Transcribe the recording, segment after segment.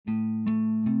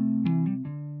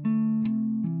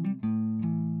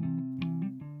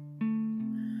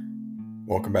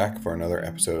Welcome back for another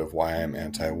episode of Why I'm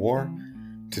Anti-War.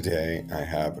 Today I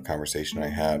have a conversation I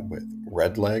had with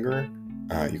Redleger.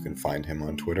 You can find him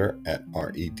on Twitter at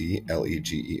Redleger.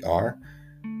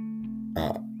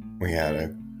 We had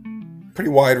a pretty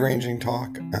wide-ranging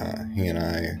talk. He and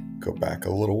I go back a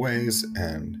little ways,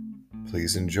 and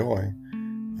please enjoy.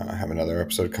 I have another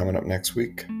episode coming up next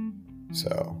week,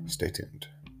 so stay tuned.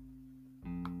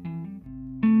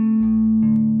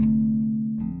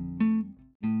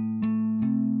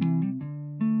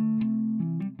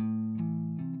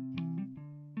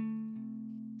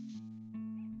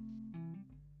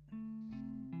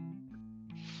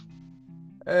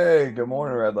 Hey, good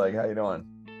morning, Redleg. How you doing?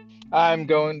 I'm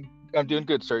doing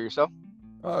good, sir. Yourself?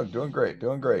 Oh, doing great.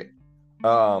 You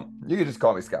can just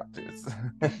call me Scott, too.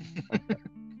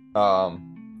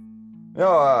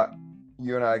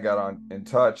 You and I got in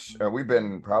touch. We've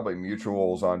been probably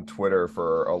mutuals on Twitter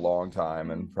for a long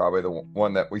time, and probably the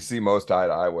one that we see most eye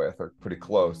to eye with, or pretty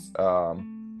close. I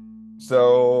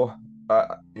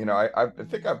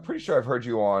think I'm pretty sure I've heard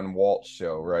you on Walt's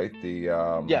show, right?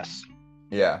 Yes.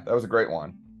 Yeah, that was a great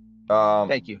one.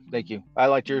 Thank you. I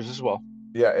liked yours as well.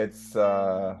 Yeah, it's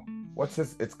what's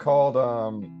this? It's called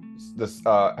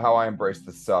How I Embrace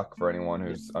the Suck, for anyone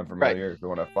who's unfamiliar. Right. If you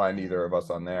want to find either of us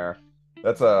on there,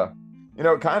 that's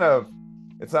kind of,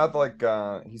 it's not like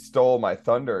he stole my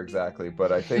thunder exactly,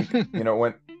 but I think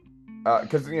when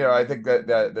because I think that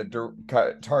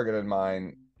the targeted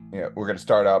mine. We're going to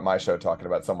start out my show talking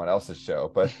about someone else's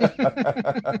show, but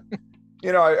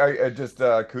I just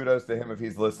kudos to him if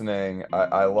he's listening.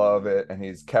 I love it, and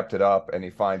he's kept it up, and he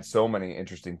finds so many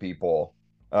interesting people.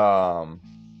 The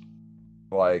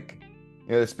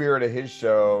spirit of his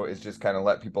show is just kind of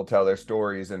let people tell their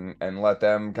stories and let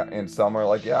them. And some are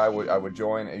like, yeah, I would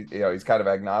join. He's kind of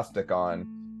agnostic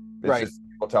on it's right. Just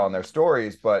people telling their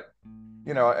stories, but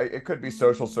it could be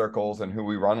social circles and who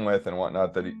we run with and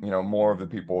whatnot. That more of the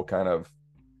people kind of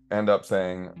end up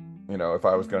saying, if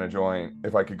I was going to join,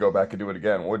 if I could go back and do it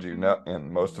again, would you? No. And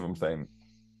most of them saying,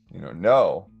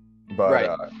 no. But right.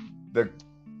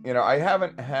 I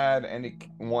haven't had any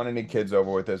kids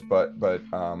over with this, but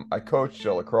I coached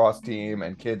a lacrosse team,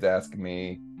 and kids ask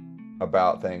me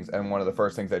about things, and one of the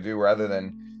first things I do, rather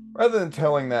than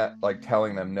telling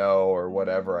them no or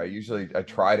whatever, I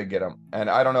try to get them. And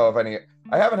I don't know if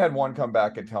I haven't had one come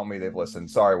back and tell me they've listened.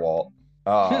 Sorry, Walt.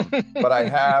 But I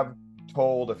have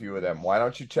told a few of them, why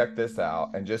don't you check this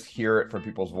out and just hear it from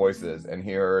people's voices and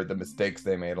hear the mistakes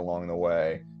they made along the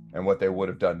way and what they would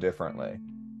have done differently.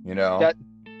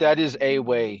 That is a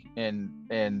way,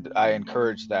 and I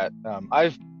encourage that.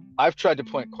 I've tried to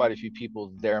point quite a few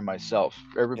people there myself.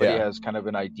 Everybody has kind of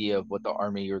an idea of what the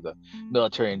Army or the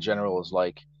military in general is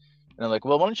like, and I'm like,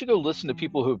 well, why don't you go listen to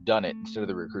people who've done it instead of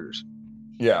the recruiters?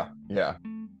 Yeah.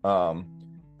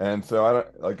 And so I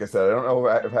don't, like I said, I don't know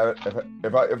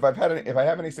if I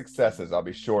have any successes, I'll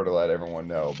be sure to let everyone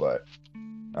know. But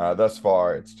thus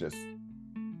far, it's just,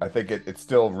 I think it's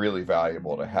still really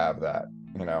valuable to have that,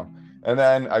 And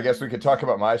then I guess we could talk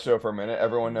about my show for a minute.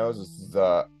 Everyone knows this is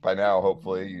by now,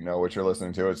 hopefully, you know what you're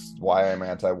listening to. It's Why I'm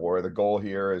Anti-War. The goal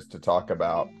here is to talk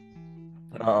about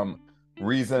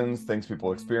reasons, things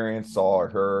people experienced, saw, or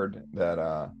heard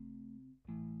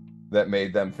that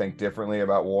made them think differently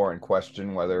about war and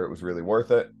question whether it was really worth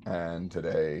it. And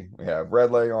today we have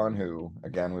Redleger on, who,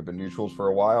 again, we've been neutrals for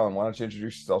a while. And why don't you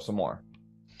introduce yourself some more?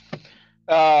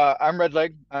 I'm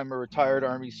Redleger. I'm a retired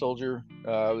Army soldier.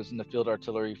 I was in the field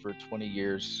artillery for 20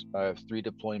 years. I have 3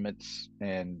 deployments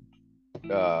and,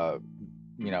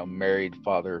 married,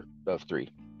 father of 3.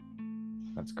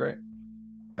 That's great.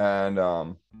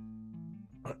 And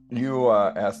you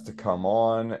asked to come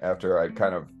on after I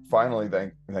kind of finally,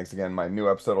 thanks again. My new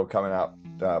episode will coming out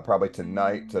probably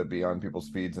tonight to be on people's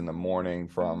feeds in the morning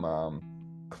from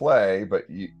Clay. But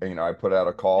I put out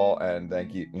a call, and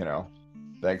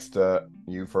thanks to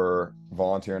you for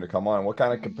volunteering to come on. What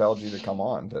kind of compelled you to come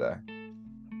on today?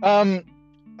 I'm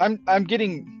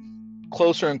getting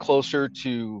closer and closer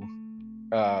to.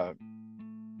 Let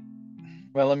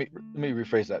me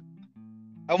rephrase that.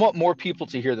 I want more people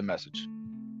to hear the message,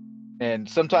 and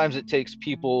sometimes it takes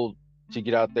people to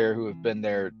get out there who have been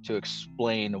there to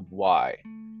explain why.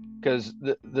 Because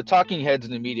the talking heads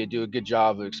in the media do a good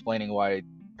job of explaining why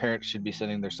parents should be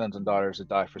sending their sons and daughters to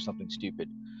die for something stupid,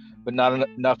 but not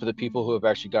enough of the people who have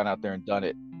actually gone out there and done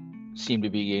it seem to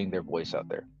be getting their voice out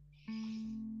there.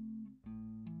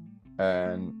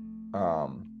 And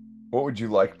what would you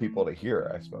like people to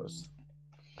hear, I suppose?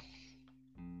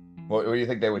 What do you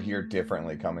think they would hear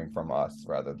differently coming from us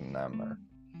rather than them? Or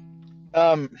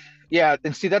yeah,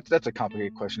 and see, that's a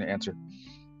complicated question to answer.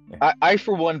 Yeah. I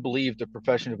for one believe the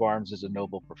profession of arms is a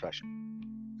noble profession.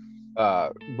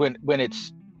 when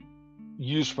it's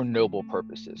used for noble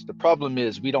purposes. The problem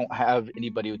is we don't have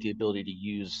anybody with the ability to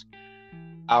use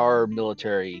our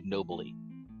military nobly.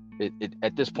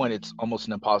 At this point, it's almost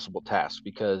an impossible task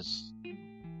because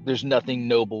there's nothing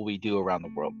noble we do around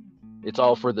the world. It's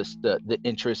all for the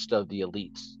interest of the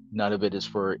elites. None of it is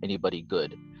for anybody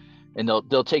good, and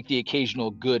they'll take the occasional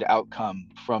good outcome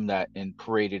from that and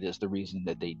parade it as the reason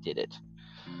that they did it.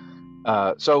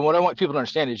 So what I want people to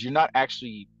understand is you're not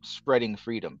actually spreading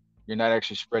freedom. You're not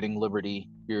actually spreading liberty.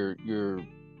 You're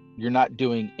not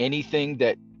doing anything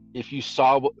that if you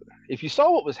saw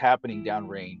what was happening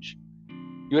downrange,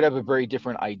 you would have a very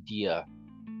different idea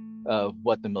of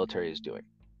what the military is doing,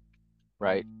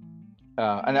 right?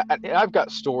 I've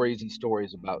got stories and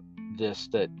stories about this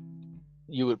that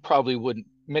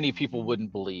many people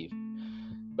wouldn't believe.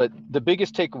 But the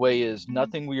biggest takeaway is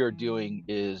nothing we are doing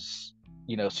is,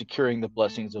 securing the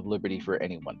blessings of liberty for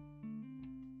anyone.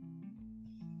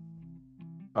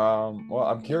 Well,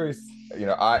 I'm curious,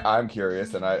 I'm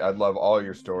curious, and I'd love all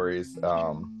your stories.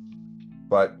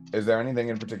 But is there anything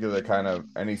in particular that kind of,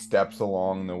 any steps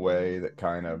along the way that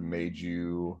kind of made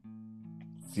you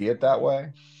see it that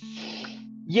way?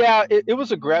 Yeah, it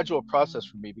was a gradual process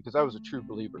for me because I was a true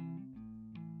believer.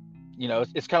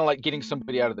 It's kind of like getting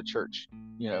somebody out of the church.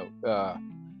 If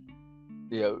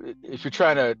you're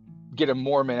trying to get a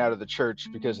Mormon out of the church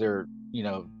because they're,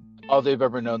 all they've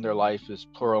ever known their life is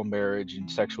plural marriage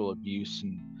and sexual abuse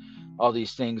and all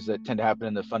these things that tend to happen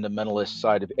in the fundamentalist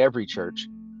side of every church.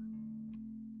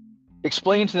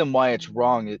 Explain to them why it's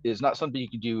wrong is not something you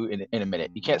can do in a minute.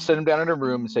 You can't sit them down in a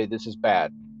room and say, this is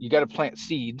bad. You got to plant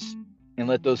seeds and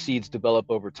let those seeds develop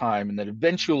over time. And then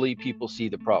eventually people see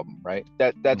the problem, right?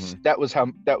 That was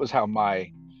how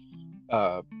my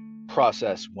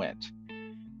process went.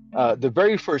 The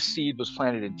very first seed was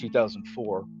planted in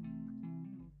 2004.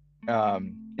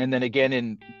 And then again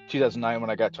in 2009 when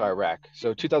I got to Iraq.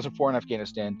 So 2004 in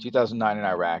Afghanistan, 2009 in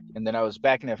Iraq, and then I was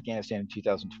back in Afghanistan in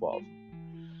 2012.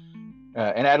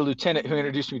 And I had a lieutenant who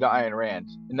introduced me to Ayn Rand,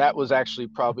 and that was actually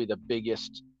probably the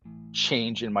biggest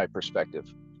change in my perspective,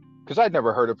 because I'd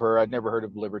never heard of her. I'd never heard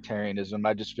of libertarianism.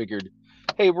 I just figured,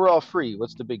 hey, we're all free.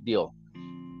 What's the big deal?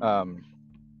 But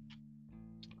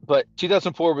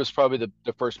 2004 was probably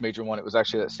the first major one. It was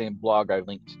actually that same blog I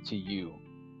linked to you.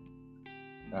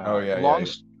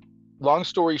 Long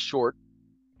story short,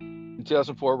 in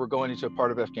 2004, we're going into a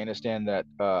part of Afghanistan that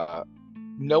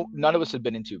none of us had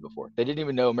been into before. They didn't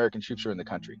even know American troops were in the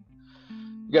country.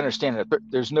 You gotta understand that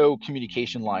there's no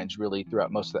communication lines really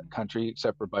throughout most of that country,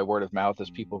 except for by word of mouth as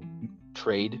people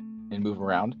trade and move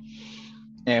around.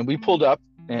 And we pulled up,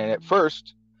 and the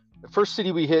first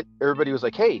city we hit, everybody was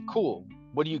like, hey, cool,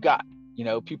 what do you got?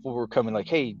 People were coming like,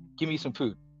 hey, give me some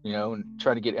food, and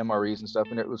trying to get MREs and stuff,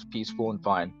 and it was peaceful and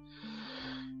fine.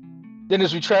 Then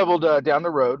as we traveled down the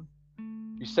road,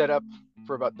 we set up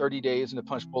for about 30 days in the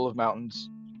Punch Bowl of Mountains.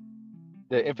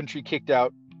 The infantry kicked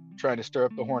out, trying to stir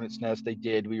up the hornet's nest. They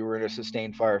did. We were in a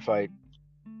sustained firefight.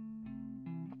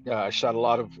 I shot a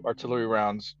lot of artillery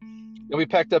rounds. Then we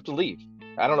packed up to leave.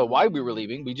 I don't know why we were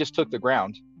leaving. We just took the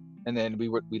ground, and then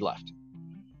we left.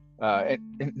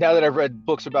 And now that I've read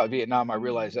books about Vietnam, I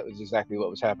realized that was exactly what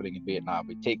was happening in Vietnam.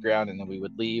 We'd take ground, and then we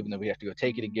would leave, and then we'd have to go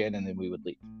take it again, and then we would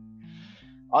leave.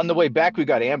 On the way back, we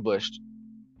got ambushed.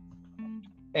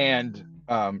 And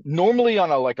normally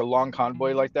on a long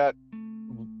convoy like that,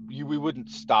 we wouldn't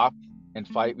stop and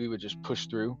fight. We would just push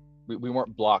through. We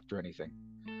weren't blocked or anything.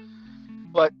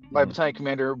 But my battalion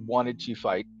commander wanted to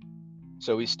fight.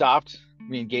 So we stopped,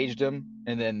 we engaged him,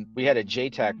 and then we had a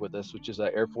JTAC with us, which is an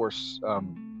Air Force,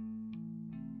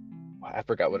 I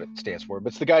forgot what it stands for, but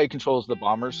it's the guy who controls the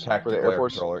bombers for the Air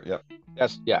Force. Controller, yep.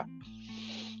 Yeah.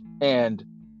 And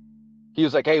he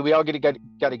was like, hey, we all got to get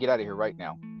out of here right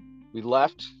now. We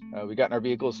left, we got in our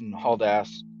vehicles and hauled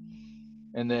ass.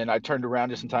 And then I turned around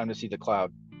just in time to see the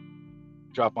cloud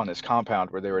drop on this compound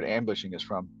where they were ambushing us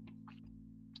from.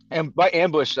 And by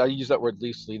ambush, I use that word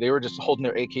loosely. They were just holding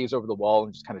their AKs over the wall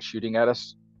and just kind of shooting at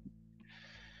us.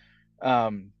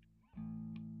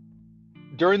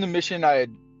 During the mission, I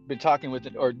had been talking with,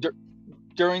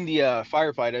 during the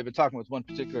firefight, I'd been talking with one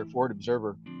particular forward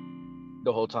observer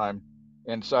the whole time.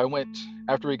 And so I went,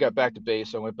 after we got back to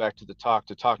base, I went back to talk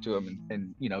to him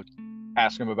and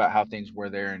ask him about how things were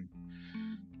there and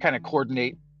kind of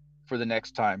coordinate for the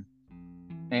next time.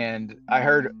 And I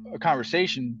heard a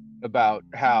conversation about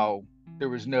how there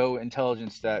was no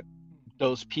intelligence that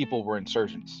those people were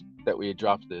insurgents that we had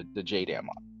dropped the JDAM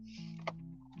on.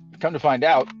 Come to find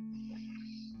out,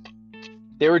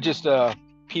 they were just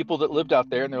people that lived out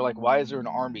there, and they're like, why is there an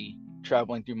army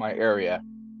traveling through my area?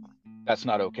 That's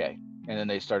not okay. And then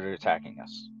they started attacking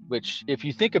us. which if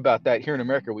you think about that here in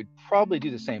America, we'd probably do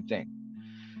the same thing.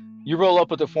 You roll up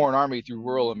with a foreign army through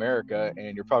rural America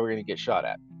and you're probably going to get shot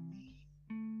at.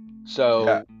 Yeah.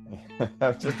 So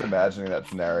I'm just imagining that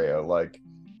scenario. Like,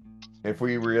 if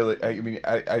we really, I mean,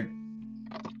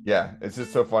 yeah, it's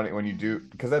just so funny when you do,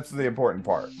 because that's the important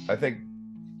part. I think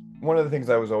one of the things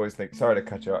I was always thinking, sorry to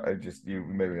cut you off, you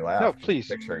made me no, laugh just please.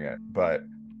 picturing it, but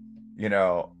you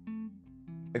know,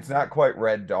 it's not quite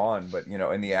Red Dawn, but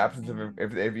in the absence of,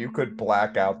 if you could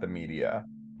black out the media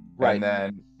and Right.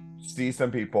 then see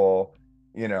some people,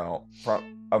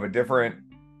 from of a different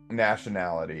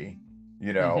nationality,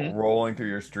 Mm-hmm. rolling through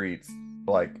your streets,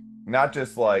 like not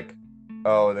just like,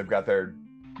 oh, they've got their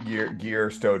gear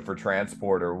stowed for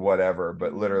transport or whatever,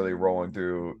 but literally rolling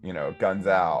through, guns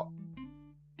out.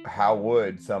 How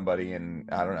would somebody in,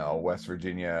 I don't know, West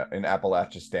Virginia, in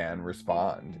Appalachistan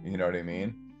respond? You know what I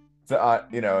mean? So,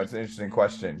 it's an interesting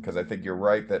question because I think you're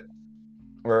right that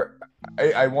we're,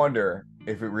 I wonder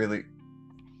if it really,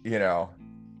 you know,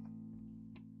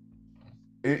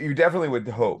 you definitely would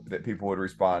hope that people would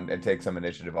respond and take some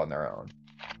initiative on their own,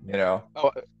 you know?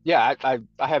 Oh, yeah, I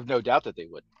have no doubt that they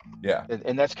would. Yeah.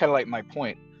 And that's kind of like my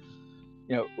point.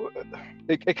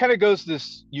 It kind of goes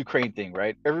this Ukraine thing,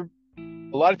 right? A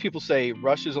lot of people say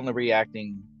Russia's only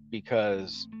reacting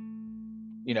because,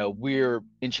 we're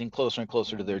inching closer and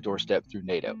closer to their doorstep through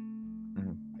NATO.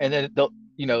 Mhm. And then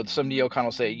some neocon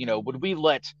will say, would we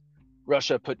let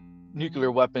Russia put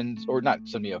nuclear weapons, or not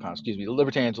some neocons, excuse me, the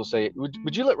libertarians will say,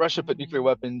 would you let Russia put nuclear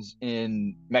weapons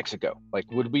in Mexico? Like,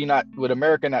 would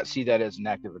America not see that as an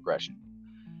act of aggression?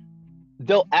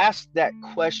 They'll ask that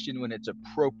question when it's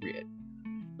appropriate.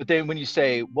 But then when you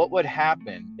say, what would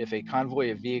happen if a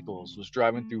convoy of vehicles was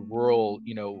driving through rural,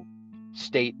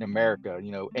 state in America,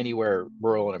 anywhere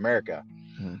rural in America,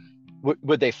 Mhm.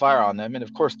 would they fire on them? And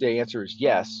of course, the answer is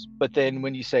yes. But then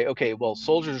when you say, okay, well,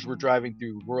 soldiers were driving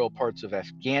through rural parts of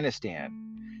Afghanistan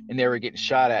and they were getting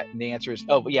shot at, and the answer is,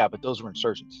 oh, yeah, but those were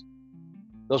insurgents.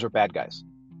 Those were bad guys.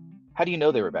 How do you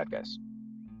know they were bad guys?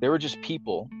 They were just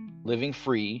people living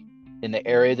free in the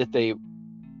area that they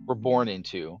were born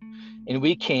into, and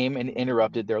we came and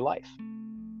interrupted their life.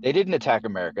 They didn't attack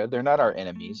America. They're not our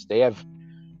enemies.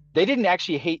 They didn't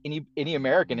actually hate any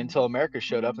American until America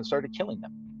showed up and started killing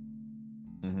them.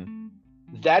 Mhm.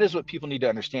 That is what people need to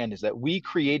understand, is that we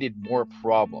created more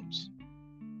problems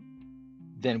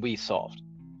than we solved.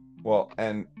 Well,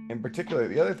 and in particular,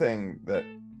 the other thing that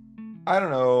I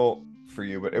don't know for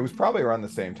you, but it was probably around the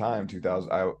same time, 2000.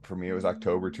 For me, it was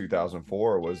October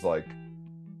 2004. Was like,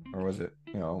 or was it?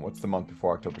 What's the month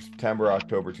before October? September,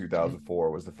 October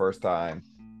 2004 was the first time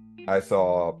I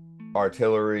saw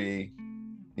artillery,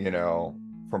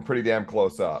 from pretty damn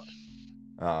close up,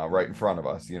 right in front of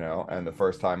us, and the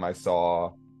first time I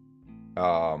saw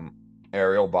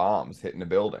aerial bombs hitting a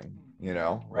building,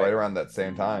 right Right. around that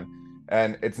same time.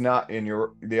 And it's not in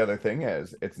your, the other thing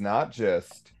is, um, it's not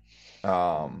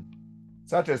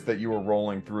just that you were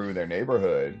rolling through their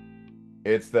neighborhood.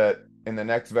 It's that in the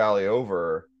next valley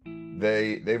over,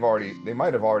 they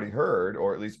might have already heard,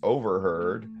 or at least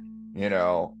overheard,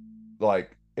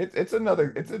 like it's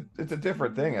a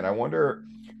different thing. And I wonder,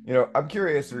 I'm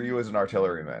curious for you as an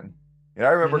artilleryman. I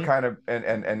remember Mm-hmm. kind of,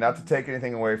 and not to take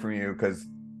anything away from you, because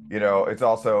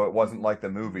it wasn't like the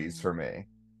movies for me.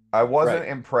 I Right. wasn't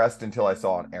impressed until I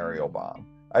saw an aerial bomb.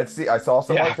 I saw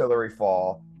some Yeah. artillery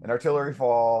fall. An artillery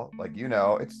fall, like,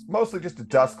 it's mostly just a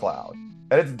dust cloud.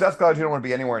 And it's a dust cloud you don't want to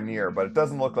be anywhere near, but it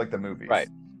doesn't look like the Right. movies.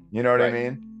 You know what I Right.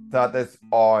 mean? It's not this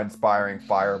awe-inspiring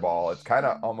fireball. It's kind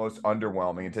of almost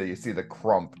underwhelming until you see the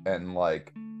crump and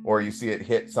like, or you see it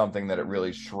hit something that it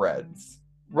really shreds.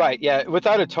 Right. Yeah.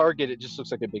 Without a target, it just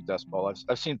looks like a big dust ball.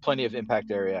 I've seen plenty of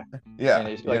impact area, and Yeah,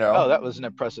 it's like, oh, that was an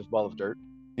impressive ball of dirt.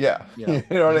 Yeah, You you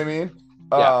know. know what I mean?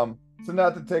 Yeah. So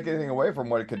not to take anything away from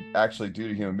what it could actually do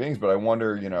to human beings, but I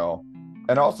wonder,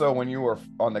 and also when you were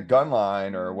on the gun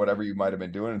line or whatever you might have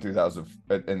been doing in 2000,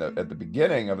 at the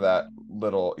beginning of that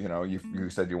little, you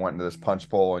said you went into this punch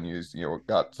bowl and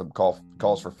got some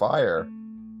calls for fire.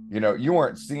 You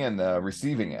weren't seeing the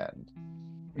receiving end,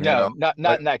 No, not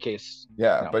but in that case.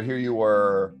 yeah, No. but here you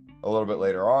were a little bit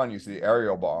later on, you see the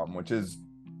aerial bomb, which is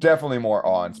definitely more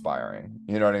awe-inspiring.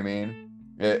 You know what I mean?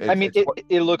 I mean,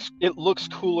 It's it looks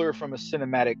cooler from a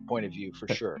cinematic point of view for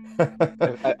sure.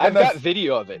 and I've got that's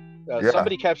video of it. yeah.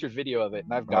 Somebody captured video of it,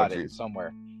 and I've Oh, got it geez.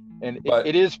 somewhere, and it, But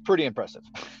it is pretty impressive.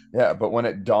 yeah, but when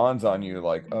it dawns on you,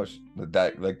 like, oh,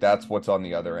 that like that's what's on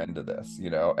the other end of this,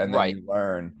 and then Right. you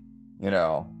learn, you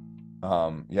know,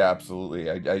 yeah,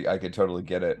 absolutely. I could totally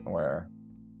get it where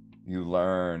you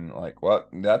learn like, well,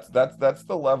 that's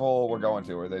the level we're going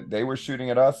to, where they were shooting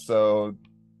at us, so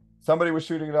somebody was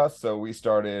shooting at us, so we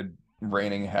started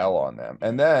raining hell on them.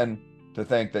 And then to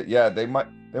think that, yeah, they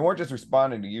weren't just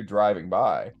responding to you driving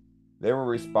by, they were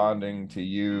responding to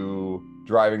you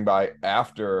driving by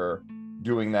after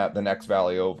doing that the next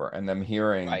valley over, and them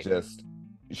hearing Right. just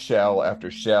shell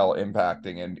after shell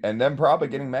impacting, and them probably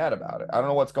getting mad about it. I don't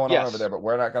know what's going on over Yes. there, but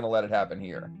we're not going to let it happen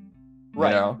here. You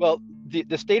Right. know? Well,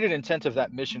 the stated intent of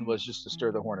that mission was just to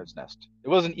stir the hornet's nest. It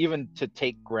wasn't even to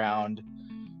take ground.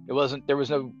 It wasn't. There was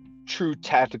no true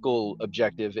tactical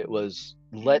objective. It was,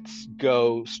 let's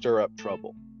go stir up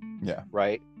trouble. Yeah.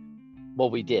 Right. Well,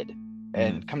 we did. Mm-hmm.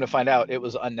 And come to find out, it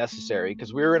was unnecessary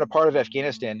because we were in a part of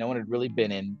Afghanistan no one had really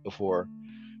been in before.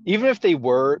 Even if they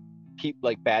were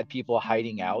like bad people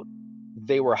hiding out,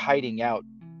 they were hiding out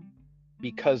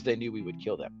because they knew we would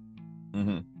kill them.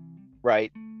 Mm-hmm.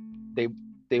 Right. They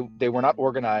they were not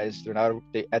organized.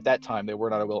 At that time they were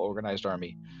not a well organized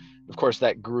army. Of course,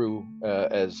 that grew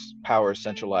as power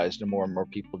centralized and more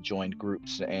people joined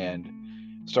groups and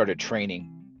started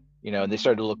training. And they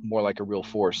started to look more like a real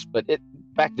force. But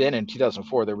back then in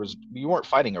 2004, you weren't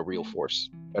fighting a real force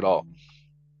at all.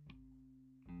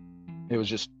 It was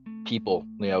just people,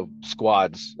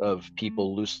 squads of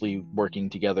people loosely working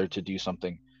together to do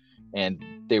something, and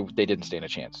they didn't stand a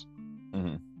chance.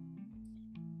 Mm-hmm.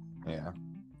 Yeah.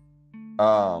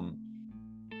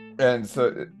 And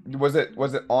so was it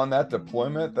on that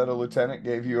deployment that a lieutenant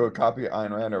gave you a copy of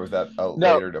Ayn Rand, or was that a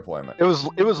No, later deployment? it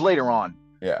was later on.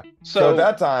 Yeah. So at So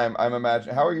that time, I'm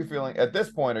imagining, how are you feeling at this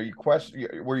point?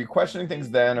 Were you questioning things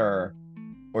then, or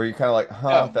were you kind of like,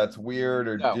 huh, no, that's weird,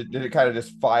 or no, did it kind of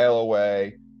just file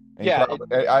away? And you yeah,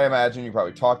 probably, I imagine you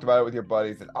probably talked about it with your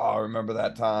buddies, and oh, I remember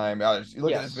that time. Oh, you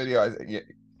look at this yes, video. Yeah,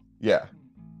 yeah,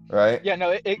 right. yeah,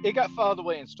 no, it got filed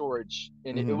away in storage,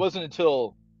 and it Mm-hmm. wasn't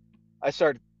until I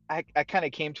kind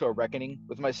of came to a reckoning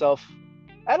with myself.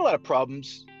 I had a lot of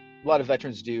problems. A lot of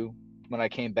veterans do when I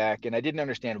came back, and I didn't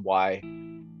understand why.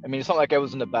 I mean, it's not like I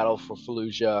was in the battle for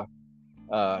Fallujah.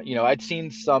 I'd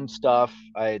seen some stuff.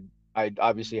 I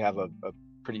obviously have a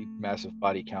pretty massive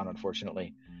body count,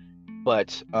 unfortunately.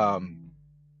 But I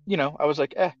was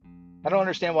like, I don't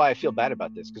understand why I feel bad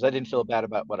about this because I didn't feel bad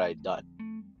about what I had done.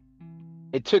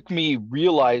 It took me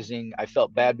realizing I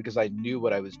felt bad because I knew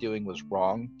what I was doing was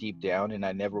wrong deep down, and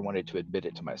I never wanted to admit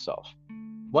it to myself.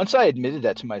 Once I admitted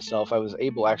that to myself, I was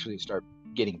able actually to start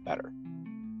getting better.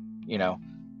 You know,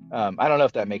 I don't know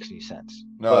if that makes any sense,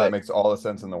 No, that but makes all the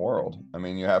sense in the world. I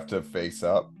mean, you have to face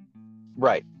up.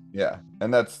 right, Yeah,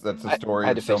 and that's the I story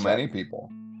had of to so face that. many people,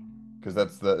 because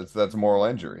that's moral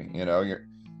injury.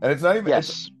 And it's not even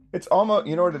Yes. it's almost,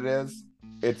 you know what it is.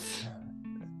 It's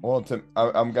well,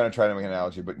 I'm gonna try to make an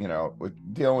analogy, but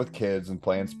with dealing with kids and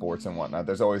playing sports and whatnot,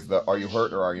 there's always the are you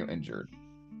hurt or are you injured?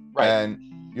 Right. And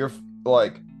you're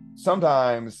like,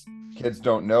 sometimes kids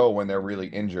don't know when they're really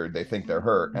injured. They think they're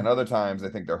hurt, and other times they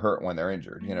think they're hurt when they're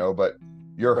injured. But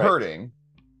you're Right. hurting,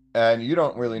 and you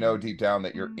don't really know deep down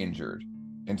that you're injured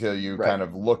until you Right. kind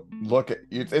of look at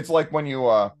it. It's like when you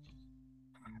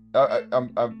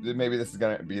maybe this is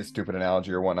gonna be a stupid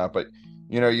analogy or whatnot, but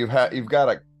you've got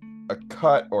a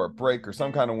cut or a break or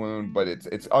some kind of wound, but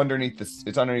it's underneath this,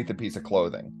 it's underneath a piece of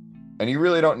clothing, and you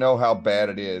really don't know how bad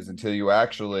it is until you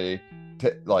actually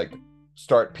like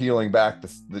start peeling back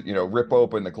rip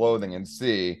open the clothing and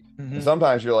see. And Mm-hmm.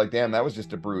 sometimes you're like, damn, that was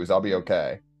just a bruise, I'll be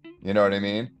okay. You know what I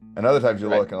mean? And other times you're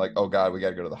Right. looking like, oh god, we got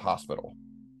to go to the hospital.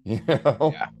 you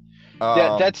know Yeah.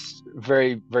 Yeah. um That's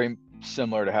very, very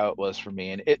similar to how it was for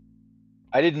me, and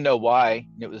I didn't know why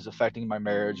it was affecting my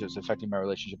marriage. It was affecting my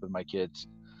relationship with my kids.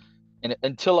 And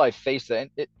until I faced that,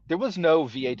 there was no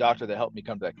VA doctor that helped me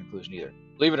come to that conclusion either.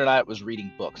 Believe it or not, it was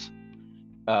reading books.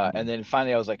 And then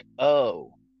finally I was like,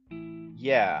 oh,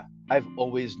 yeah, I've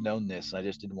always known this. I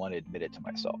just didn't want to admit it to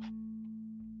myself.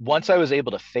 Once I was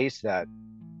able to face that,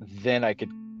 then I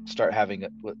could start having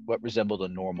what resembled a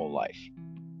normal life.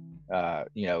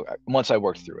 Once I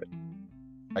worked through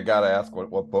I gotta ask, what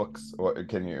books, what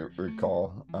can you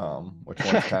recall, which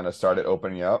ones it. kind of started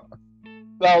opening you up?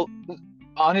 Well,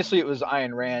 honestly, it was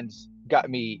Ayn Rand's got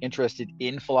me interested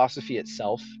in philosophy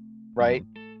itself, right?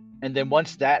 Hmm. And then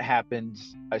once that happened,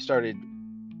 I started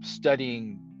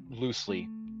studying loosely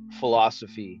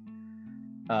philosophy.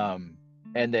 Um,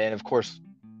 and then, of course,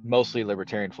 mostly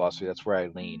libertarian philosophy. That's where I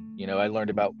lean. I learned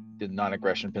about the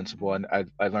non-aggression principle, and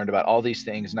I learned about all these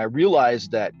things. And I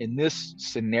realized that in this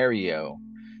scenario,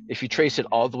 if you trace it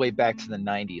all the way back to the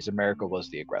 90s, America was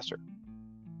the aggressor.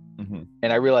 Hmm.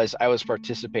 And I realized I was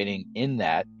participating in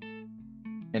that.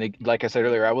 And like I said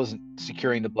earlier, I wasn't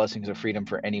securing the blessings of freedom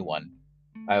for anyone.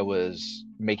 I was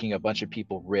making a bunch of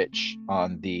people rich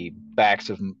on the backs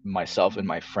of myself and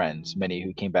my friends, many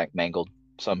who came back mangled,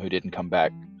 some who didn't come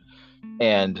back.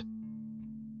 And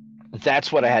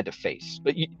that's what I had to face.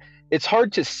 But it's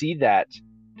hard to see that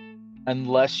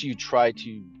unless you try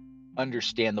to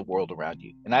understand the world around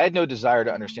you. And I had no desire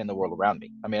to understand the world around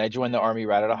me. I mean, I joined the Army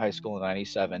right out of high school in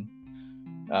 '97.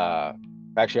 Uh,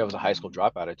 Actually, I was a high school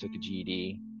dropout. I took a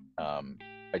GED.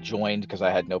 I joined because I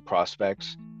had no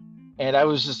prospects. And I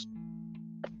was just,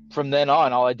 from then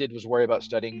on, all I did was worry about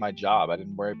studying my job. I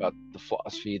didn't worry about the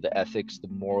philosophy, the ethics, the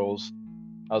morals.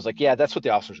 I was like, yeah, that's what the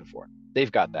officers are for. They've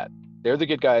got that. They're the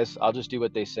good guys. I'll just do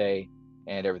what they say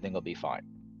and everything will be fine.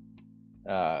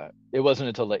 It wasn't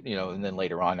until, and then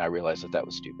later on, I realized that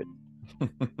was stupid.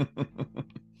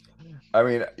 I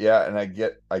mean, yeah, and I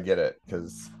get it,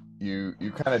 because you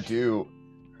kind of do.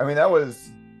 I mean, that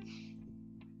was,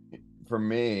 for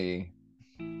me,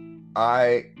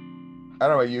 I don't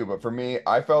know about you, but for me,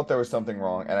 I felt there was something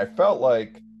wrong, and I felt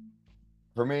like,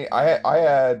 for me,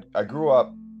 I grew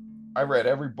up, I read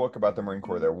every book about the Marine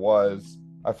Corps there was.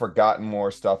 I've forgotten more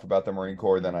stuff about the Marine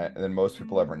Corps than most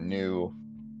people ever knew.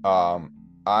 Um,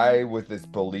 I was this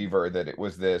believer that it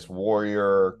was this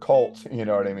warrior cult, you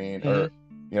know what I mean?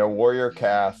 Mm-hmm. Or, warrior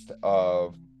caste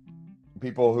of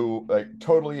people who, like,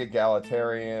 totally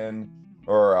egalitarian,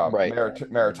 or Right.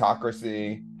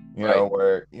 meritocracy, Right.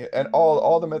 where, and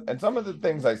all the, and some of the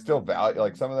things I still value,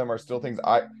 like some of them are still things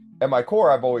at my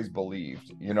core I've always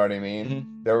believed, you know what I mean?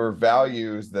 Mm-hmm. There were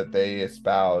values that they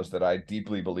espoused that I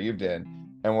deeply believed in.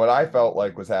 And what I felt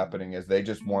like was happening is they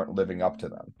just weren't living up to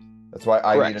them. That's why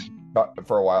Correct.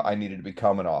 for a while, I needed to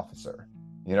become an officer.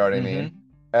 You know what I Mm-hmm. mean?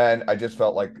 And I just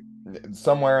felt like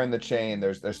somewhere in the chain,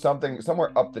 there's something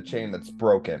somewhere up the chain that's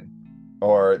broken,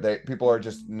 or people are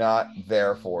just not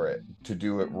there for it to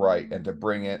do it right and to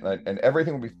bring it, and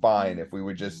everything would be fine if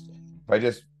I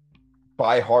just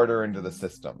buy harder into the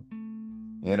system,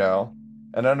 you know?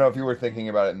 And I don't know if you were thinking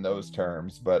about it in those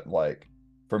terms, but like,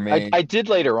 for me, I did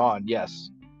later on, yes.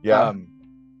 yeah, Um,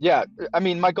 yeah, I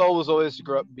mean, my goal was always to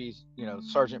grow up and be,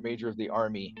 sergeant major of the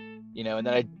Army, and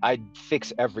then I'd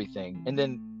fix everything. And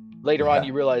then later on, yeah,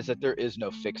 you realize that there is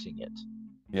no fixing it.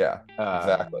 yeah,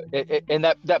 exactly. And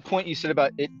that point you said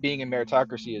about it being a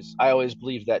meritocracy is, I always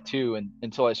believed that too, and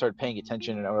until I started paying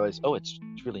attention and I realized, oh, it's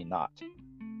really not.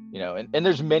 And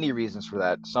there's many reasons for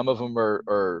that. Some of them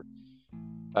are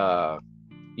uh,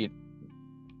 you,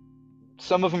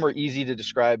 some of them are easy to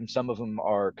describe, and some of them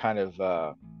are kind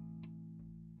of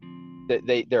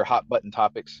they're hot button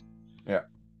topics. Yeah,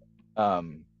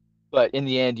 Um, but in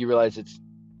the end, you realize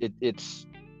it's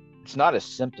not a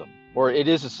symptom, or it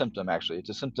is a symptom actually. It's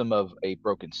a symptom of a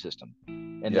broken system,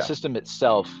 and the yeah, system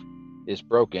itself is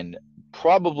broken,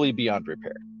 probably beyond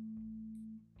repair.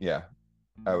 yeah,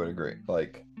 I would agree.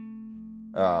 Like,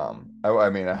 I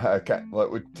mean, I can't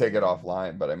let we take it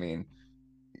offline, but I mean,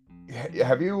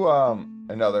 have you,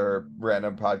 another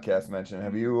random podcast mention,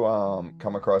 have you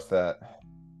come across that,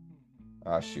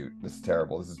 shoot, this is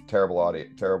terrible, this is terrible audio,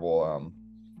 terrible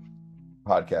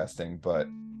podcasting, but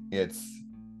it's,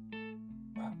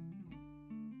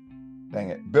 dang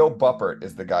it, Bill Buppert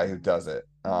is the guy who does it.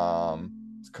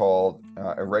 It's called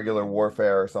Irregular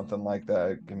Warfare or something like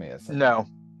that. Give me a second. No.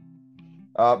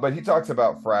 But he talks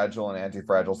about fragile and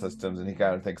anti-fragile systems, and he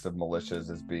kind of thinks of militias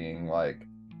as being like,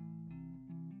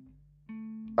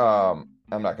 I'm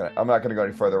not gonna go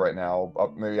any further right now.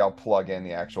 Maybe I'll plug in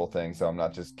the actual thing, so I'm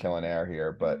not just killing air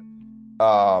here. But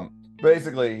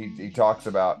basically, he talks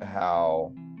about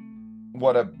how,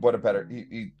 what a better,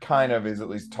 he kind of is at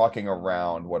least talking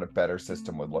around what a better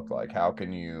system would look like. How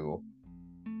can you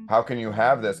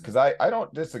have this? Because I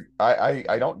don't disagree.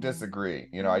 I don't disagree.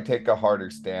 I take a harder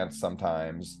stance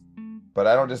sometimes, but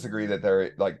I don't disagree that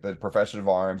they're like the profession of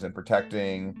arms and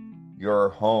protecting your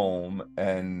home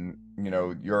and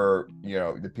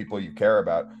the people you care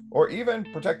about, or even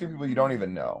protecting people you don't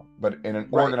even know, but in an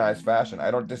Right. organized fashion.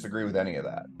 I don't disagree with any of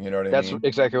that. You know what I That's mean?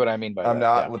 exactly what I mean by I'm that.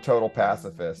 not Yeah. a total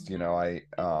pacifist. I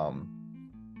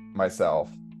myself,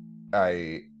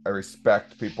 I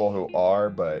respect people who are,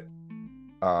 but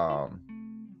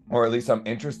or at least I'm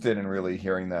interested in really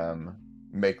hearing them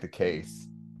make the case.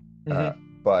 Uh, Mm-hmm.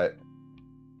 but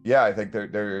yeah, I think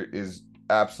there is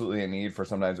absolutely a need for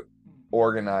sometimes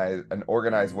an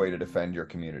organized way to defend your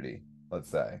community, let's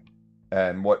say.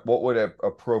 And what would an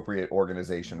appropriate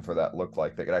organization for that look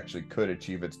like that actually could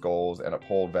achieve its goals and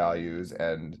uphold values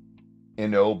and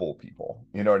ennoble people?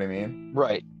 You know what I mean?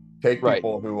 Right. Take Right.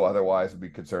 people who otherwise would be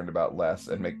concerned about less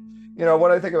and make,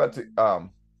 what I think about,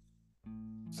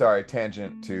 sorry,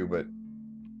 tangent too, but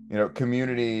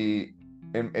community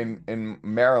in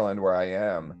Maryland where I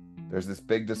am, there's this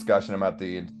big discussion about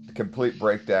the complete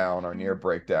breakdown or near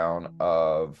breakdown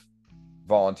of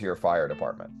volunteer fire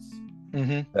departments.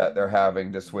 Mm-hmm. that they're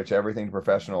having to switch everything to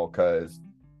professional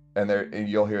and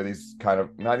you'll hear these kind of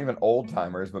not even old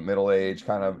timers but middle age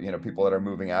kind of people that are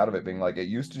moving out of it being like it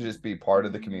used to just be part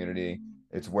of the community.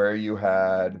 It's where you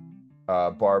had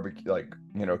barbecue, like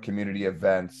community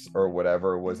events or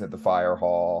whatever was at the fire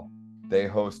hall. They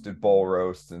hosted bull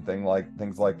roasts and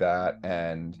things like that,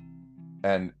 and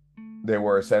they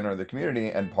were a center of the community.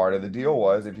 And part of the deal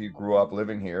was if you grew up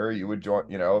living here, you would join.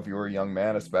 If you were a young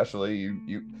man, especially,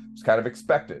 you it's kind of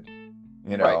expected,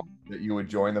 Right. that you would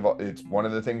join it's one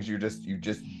of the things you just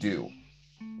do,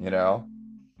 you know,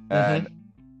 Mm-hmm.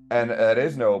 and that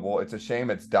is noble. It's a shame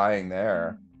it's dying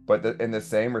there. But in the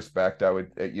same respect, I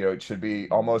would, it should be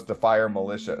almost the fire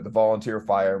militia, the volunteer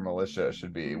fire militia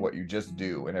should be what you just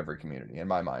do in every community, in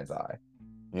my mind's eye,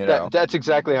 you know? That's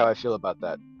exactly how I feel about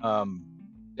that.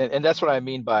 And that's what I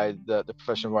mean by the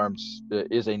profession of arms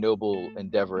is a noble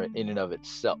endeavor in and of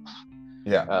itself.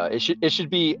 Yeah. It should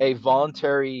be a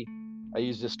voluntary, I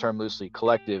use this term loosely,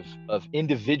 collective of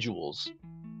individuals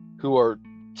who are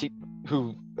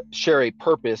who share a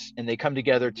purpose and they come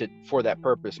together for that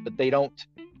purpose, but they don't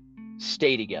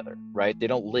stay together, right? They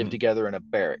don't live Mm-hmm. together in a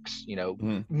barracks.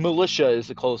 Mm-hmm. Militia is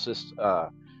the closest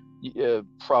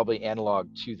probably analog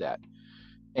to that.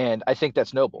 And I think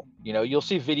that's noble. You'll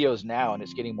see videos now, and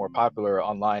it's getting more popular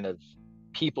online, of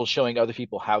people showing other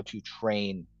people how to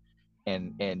train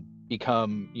and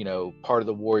become part of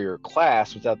the warrior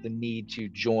class without the need to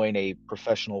join a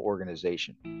professional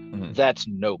organization. Mm-hmm. That's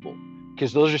noble,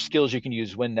 because those are skills you can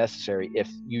use when necessary if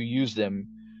you use them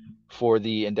for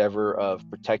the endeavor of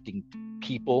protecting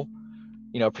people,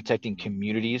 protecting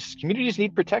communities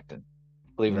need protecting,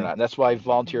 believe it or Mm-hmm. not. And that's why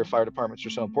volunteer fire departments are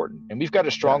so important. And we've got a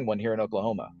Yeah. strong one here in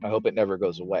Oklahoma. I hope it never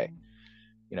goes away.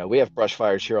 We have brush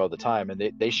fires here all the time,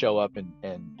 and they show up and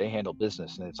they handle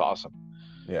business, and it's awesome.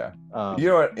 Yeah. You Um,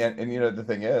 know what? And the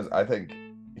thing is, I think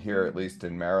here, at least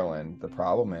in Maryland, the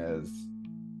problem is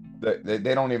that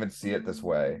they don't even see it this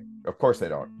way. Of course they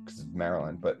don't, because it's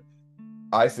Maryland, but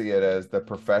I see it as the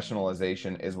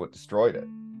professionalization is what destroyed it.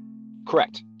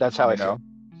 Correct. That's how I You feel. know,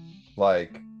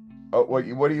 like,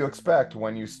 what do you expect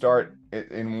when you start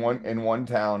in one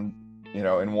town,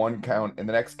 in one count, in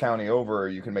the next county over,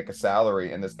 you can make a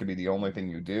salary, and this could be the only thing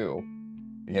you do,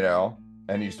 you know,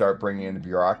 and you start bringing in the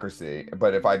bureaucracy.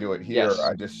 But if I do it here, Yes.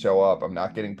 I just show up. I'm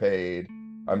not getting paid.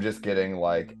 I'm just getting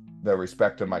like the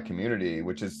respect of my community,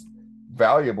 which is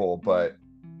valuable. But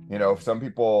some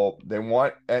people they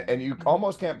want, and you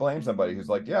almost can't blame somebody who's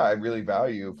like, yeah, I really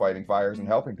value fighting fires and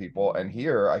helping people, and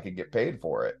here I could get paid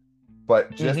for it.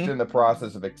 But just Mm-hmm. in the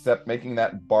process of making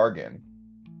that bargain,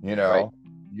 you Right. know,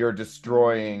 you're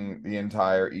destroying the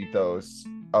entire ethos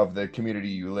of the community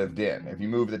you lived in. If you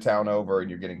move the town over and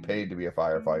you're getting paid to be a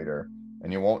firefighter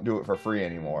and you won't do it for free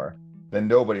anymore, then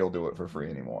nobody will do it for free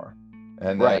anymore.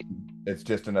 And then Right. it's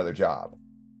just another job.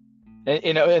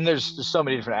 And there's so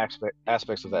many different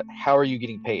aspects of that. How are you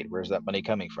getting paid? Where's that money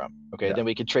coming from? Okay, Yeah. then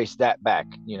we can trace that back.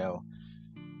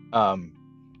 Um,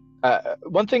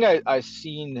 one thing I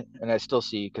seen, and I still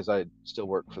see because I still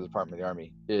work for the Department of the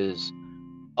Army, is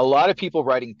a lot of people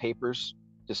writing papers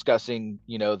discussing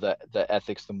the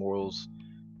ethics, the morals,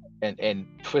 and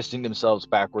twisting themselves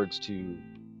backwards to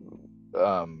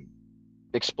um,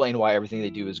 explain why everything they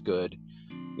do is good.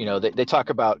 They talk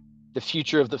about the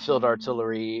future of the field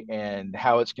artillery and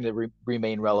how it's going to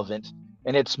remain relevant.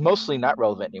 And it's mostly not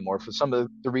relevant anymore for some of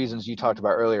the reasons you talked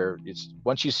about earlier. It's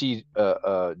once you see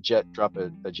a jet drop a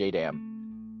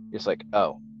JDAM, it's like,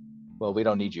 oh, well, we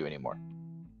don't need you anymore.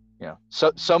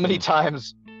 So many Mm.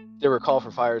 times there were call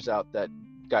for fires out that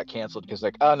got canceled because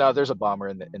like, oh no, there's a bomber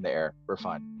in the air, we're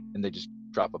fine, and they just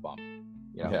drop a bomb.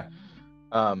 You know, Yeah.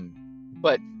 um,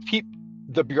 but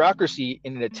the bureaucracy,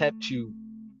 in an attempt to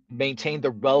maintain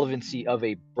the relevancy of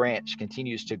a branch,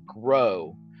 continues to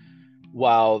grow,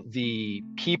 while the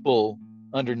people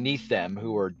underneath them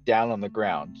who are down on the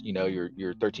ground,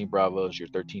 your 13 Bravos, your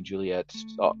 13 Juliets,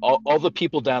 all the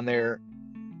people down there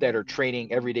that are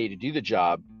training every day to do the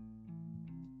job,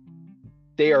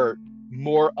 they are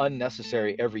more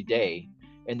unnecessary every day,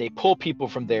 and they pull people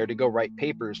from there to go write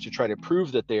papers to try to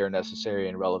prove that they are necessary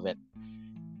and relevant,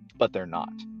 but they're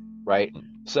not, right?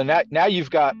 So now you've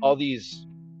got all these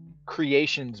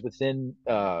creations within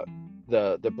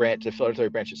the branch, the field artillery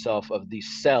branch itself, of these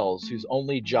cells whose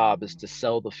only job is to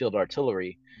sell the field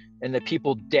artillery, and the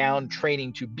people down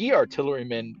training to be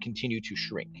artillerymen continue to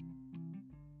shrink.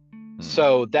 Mm.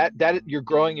 So that you're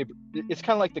growing. It's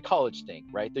kind of like the college thing,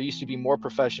 right? There used to be more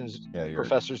Yeah,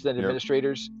 professors than you're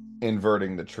administrators.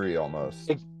 inverting the tree almost.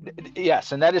 It,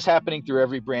 yes, and that is happening through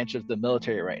every branch of the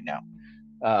military right now.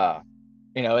 Uh,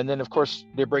 And then of course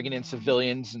they're bringing in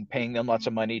civilians and paying them lots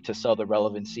of money to sell the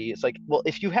relevancy. It's like, well,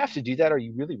 if you have to do that, are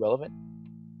you really relevant?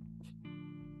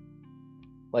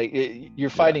 Like you're Yeah.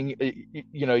 fighting,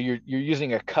 you're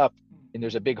using a cup and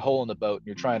there's a big hole in the boat and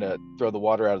you're trying to throw the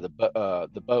water out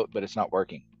of the boat, but it's not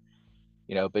working.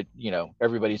 But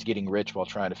everybody's getting rich while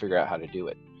trying to figure out how to do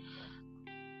it,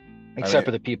 I except mean,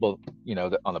 for the people,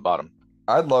 on the bottom.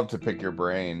 I'd love to pick your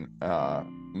brain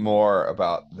more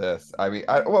about this. I mean,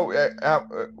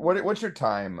 what's your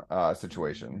time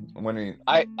situation? When we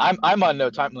I'm on no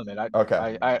time limit. I Okay. I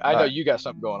I I All know right. you got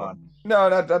something going on. No,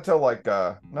 not till like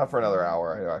not for another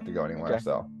hour. I don't have to go anywhere. Okay.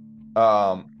 So,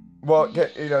 well,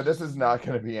 this is not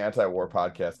going to be anti-war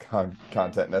podcast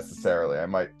content necessarily. I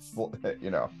might, but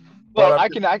Well,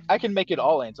 I can make it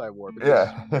all anti-war because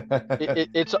yeah,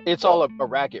 it's well, all a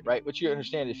racket, right? What you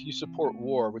understand, if you support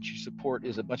war, what you support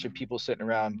is a bunch of people sitting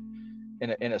around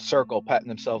in a circle, patting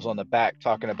themselves on the back,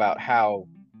 talking about how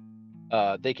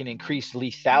they can increase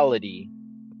lethality,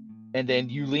 and then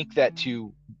you link that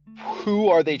to who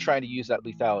are they trying to use that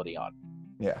lethality on?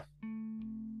 yeah,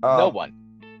 No um, one.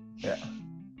 yeah.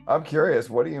 I'm curious.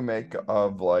 What do you make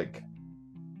of like?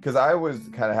 Because I was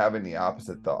kind of having the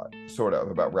opposite thought, sort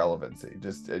of, about relevancy.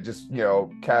 Just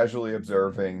casually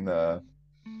observing the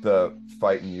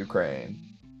fight in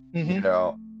Ukraine. You Mm-hmm.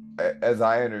 know, as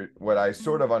what I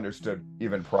sort of understood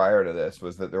even prior to this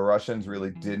was that the Russians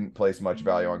really didn't place much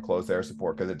value on close air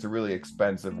support because it's a really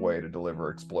expensive way to deliver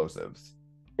explosives.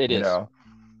 It You is. know,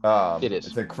 It is.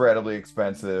 it's incredibly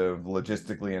expensive,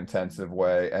 logistically intensive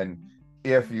way, and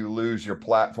if you lose your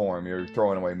platform, you're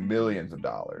throwing away millions of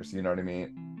dollars. You know what I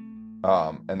mean?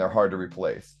 And they're hard to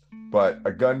replace. But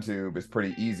a gun tube is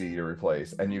pretty easy to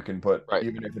replace, and you can put, Right.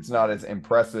 even if it's not as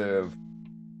impressive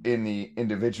in the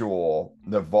individual,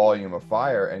 the volume of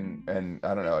fire, and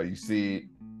I don't know, you see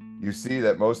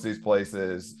that most of these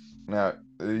places now,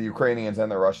 the Ukrainians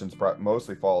and the Russians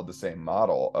mostly followed the same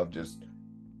model of just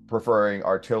preferring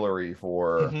artillery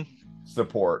for Mm-hmm.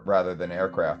 support rather than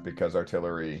aircraft, because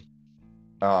artillery,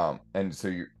 and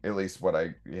so at least what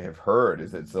I have heard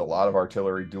is it's a lot of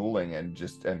artillery dueling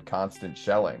and constant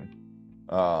shelling,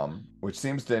 which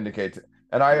seems to indicate.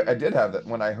 And I did have that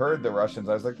when I heard the Russians.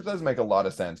 I was like, that does make a lot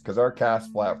of sense because our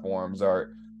cast platforms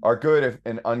are good if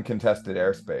in uncontested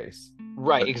airspace,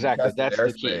 Right. but Exactly. contested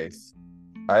That's the key. airspace,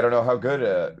 I don't know how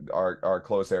good our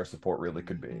close air support really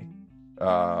could be.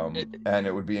 It, And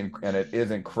it is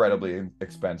incredibly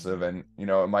expensive, and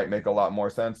it might make a lot more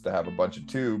sense to have a bunch of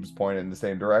tubes pointed in the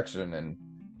same direction, and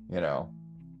you know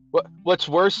what's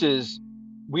worse is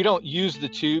we don't use the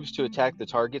tubes to attack the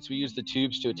targets. We use the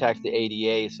tubes to attack the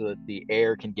ADA so that the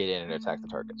air can get in and attack the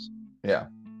targets. yeah.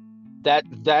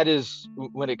 That is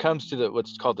when it comes to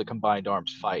what's called the combined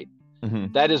arms fight. Hmm.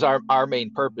 That is our main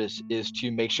purpose, is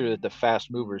to make sure that the fast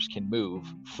movers can move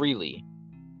freely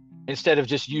instead of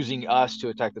just using us to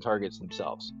attack the targets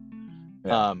themselves.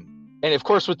 Yeah. And of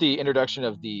course, with the introduction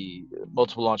of the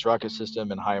multiple launch rocket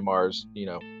system and HIMARS,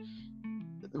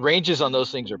 ranges on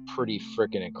those things are pretty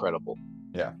freaking incredible.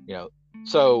 Yeah. You know,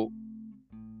 so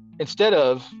instead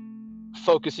of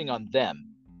focusing on them,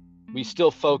 we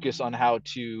still focus on how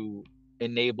to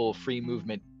enable free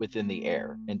movement within the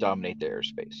air and dominate the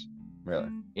airspace. Really.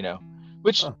 You know,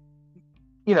 which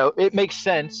Huh. it makes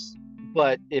sense.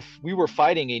 But if we were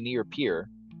fighting a near peer,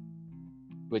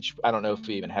 which I don't know if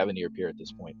we even have a near peer at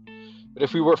this point, but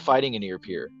if we were fighting a near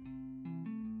peer,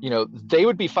 they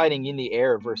would be fighting in the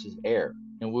air versus air,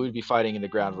 and we would be fighting in the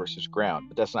ground versus ground.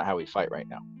 But that's not how we fight right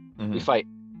now. We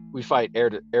Hmm. fight air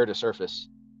to surface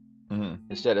Hmm.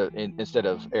 instead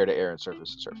of air to air and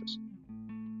surface to surface.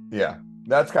 Yeah,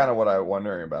 that's kind of what I'm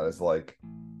wondering about. Is like,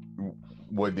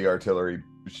 would the artillery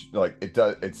like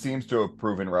it seems to have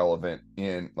proven relevant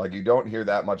in, like, you don't hear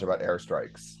that much about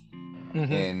airstrikes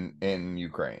Mm-hmm. in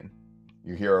Ukraine.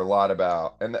 You hear a lot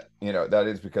about, and that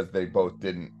is because they both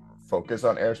didn't focus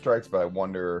on airstrikes, but I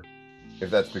wonder if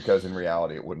that's because in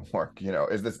reality it wouldn't work.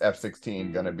 Is this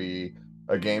F-16 going to be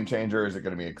a game changer, or is it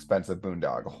going to be expensive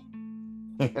boondoggle?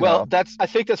 you Well, know I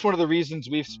think that's one of the reasons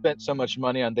we've spent so much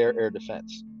money on their air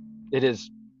defense. It has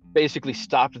basically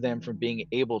stopped them from being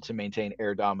able to maintain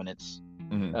air dominance.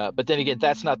 Mhm. But then again,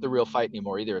 that's not the real fight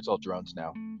anymore either. It's all drones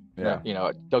now. No,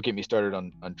 Yeah. don't get me started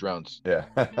on drones. Yeah.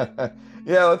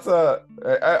 Yeah, let's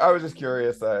I was just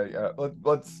curious.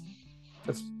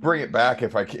 Let's bring it back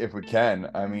if we can.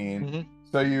 I mean, Mm-hmm.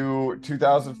 so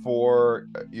 2004,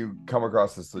 you come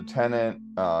across this lieutenant.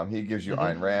 He gives you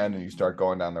Mm-hmm. Ayn Rand, and you start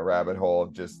going down the rabbit hole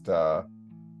of just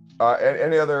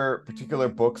any other particular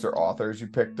books or authors you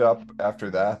picked up after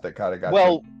that kind of got you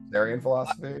Well, into Aryan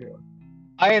philosophy?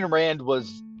 Ayn Rand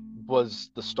was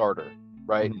the starter,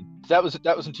 right? Mhm. That was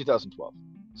in 2012.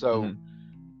 So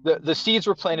Mhm. the seeds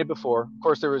were planted before. Of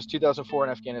course, there was 2004 in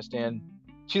Afghanistan,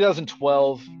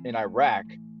 2012 in Iraq.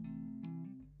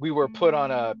 We were put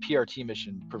on a PRT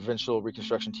mission, Provincial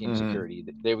Reconstruction Team Mhm. Security.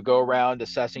 They would go around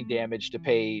assessing damage to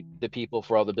pay the people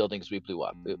for all the buildings we blew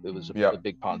up. It was a Yeah.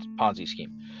 big Ponzi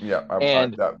scheme. Yeah.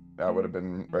 And That would have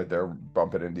been right there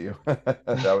bumping into you.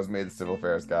 That was me, the civil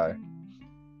affairs guy.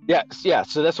 yeah, yeah.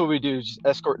 So that's what we do, just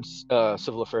escort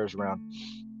civil affairs around.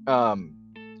 Um,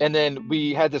 and then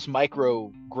we had this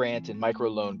micro grant and micro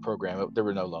loan program. There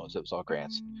were no loans; it was all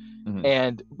grants. Mhm.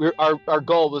 And our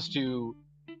goal was to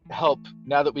help.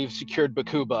 Now that we've secured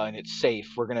Bakuba and it's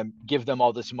safe, we're going to give them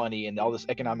all this money, and all this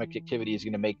economic activity is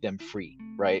going to make them free,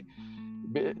 right?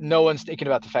 No one's thinking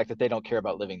about the fact that they don't care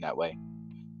about living that way.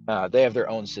 They have their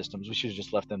own systems. We should have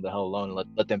just left them the hell alone and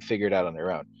let them figure it out on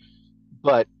their own.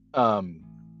 But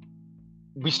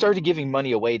we started giving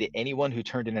money away to anyone who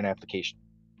turned in an application.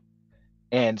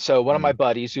 And so one of my Mhm.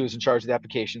 buddies who was in charge of the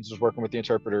applications was working with the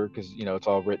interpreter, because it's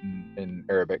all written in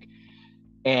Arabic.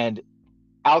 And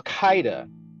Al Qaeda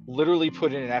literally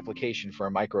put in an application for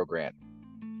a micro grant.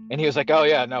 And he was like, "Oh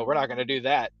yeah, no, we're not going to do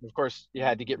that." Of course, you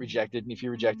had to get rejected, and if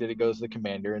you rejected, it goes to the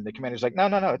commander, and the commander's like, "No,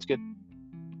 no, no, it's good,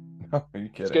 Are you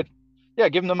it's kidding? good. Yeah,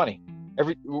 give them the money.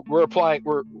 We're applying,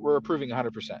 we're approving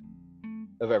 100%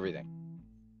 of everything."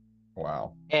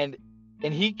 Wow. And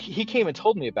he came and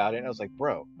told me about it, and I was like,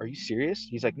 "Bro, are you serious?"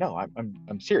 He's like, "No,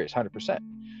 I'm serious, 100%."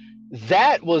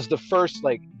 That was the first,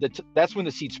 like, that's when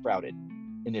the seed sprouted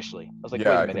initially. I was like, Yeah,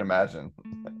 "Wait a I can minute, imagine.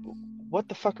 what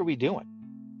the fuck are we doing?"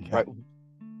 Yeah. Right?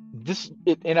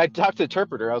 And I talked to the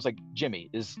interpreter. I was like, "Jimmy,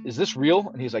 is this real?"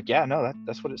 And he's like, "Yeah, no,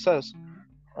 that's what it says."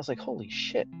 I was like, "Holy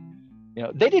shit!"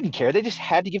 They didn't care. They just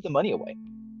had to give the money away.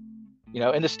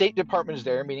 And the State Department is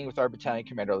there meeting with our battalion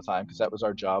commander all the time, because that was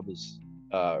our job, as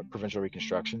provincial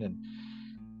reconstruction.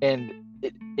 And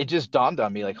it just dawned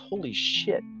on me, like, holy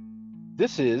shit,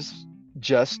 this is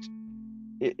just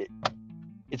it,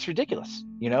 it's ridiculous.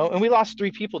 And we lost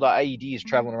 3 people to IEDs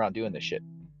traveling around doing this shit.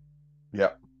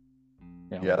 Yeah.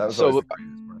 Yeah, that was always So the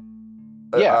craziest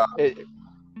part. yeah,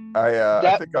 I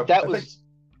that think that was.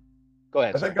 Go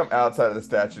ahead, I think sorry. I'm outside of the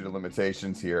statute of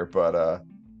limitations here, but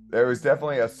there was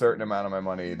definitely a certain amount of my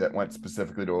money that went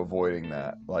specifically to avoiding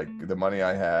that. Like the money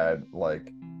I had,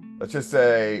 like let's just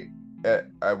say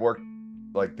I worked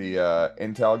like the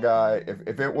Intel guy.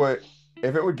 If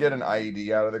it would get an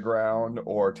IED out of the ground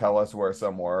or tell us where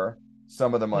some were,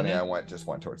 some of the money I Hmm. went just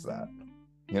went towards that.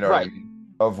 You know what I Right. mean?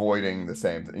 Avoiding the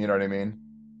same thing. You know what I mean?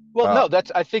 Well, Uh, no,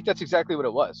 I think that's exactly what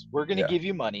it was. We're going to yeah, give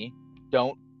you money,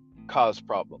 don't cause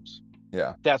problems.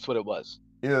 yeah. That's what it was.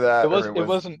 Either It that or was it it was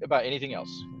wasn't about anything else.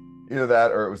 Either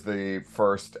that or it was the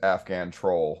first Afghan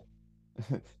troll.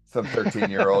 Some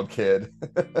 13-year-old kid.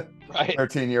 Right.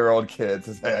 13-year-old kid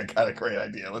says, "Hey, I got a great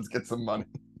idea. Let's get some money."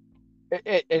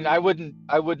 And I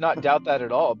would not doubt that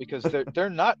at all, because they're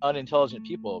not unintelligent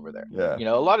people over there. Yeah.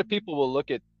 A lot of people will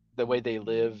look at the way they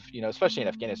live, especially in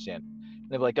Afghanistan, and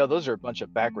they're like, "Oh, those are a bunch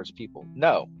of backwards people."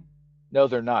 No, no,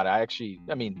 they're not. I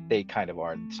mean, they kind of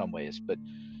are in some ways, but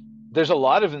there's a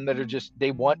lot of them that are just,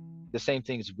 they want the same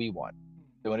things we want.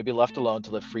 They want to be left alone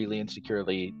to live freely and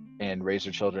securely and raise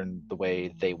their children the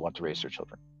way they want to raise their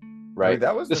children. I mean, Right?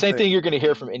 that was The the same thing. thing you're going to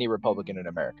hear from any Republican in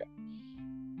America.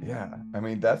 Yeah. I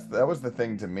mean, that was the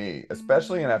thing to me,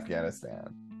 especially in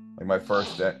Afghanistan. Like my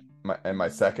first and my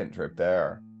second trip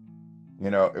there.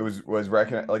 It was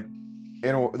recognized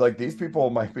like these people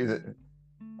might be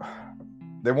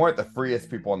they weren't the freest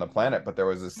people on the planet, but there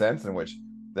was a sense in which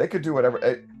they could do whatever.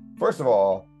 First of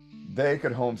all, they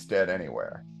could homestead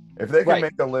anywhere. If they can Right.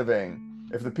 make a living,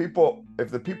 if the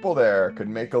people there could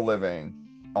make a living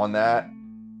on that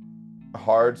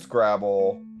hard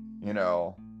scrabble, you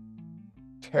know,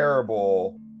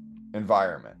 terrible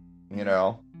environment, you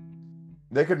know,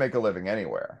 they could make a living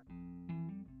anywhere.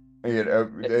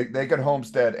 They could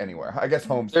homestead anywhere. I guess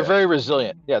They're homestead. very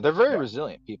resilient. Yeah, they're very Yeah.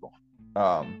 resilient people.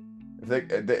 If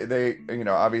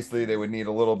obviously they would need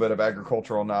a little bit of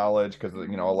agricultural knowledge because a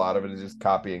lot of it is just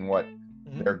copying what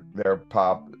Mm-hmm. their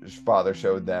father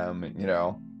showed them,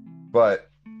 but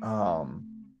um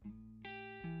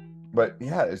but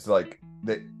yeah, it's like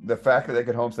the fact that they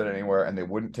could homestead anywhere and they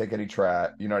wouldn't take any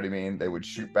trap, you know what I mean? They would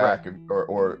shoot Right. back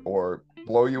or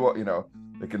blow you up,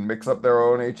 they can mix up their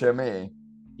own HME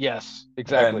Yes, and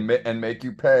exactly. make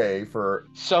you pay for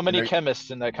So you many know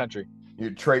chemists in that country.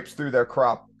 you traipse through their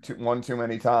crop one too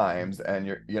many times, and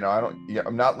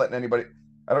I'm not letting anybody.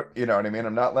 I don't, you know what I mean.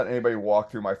 I'm not letting anybody walk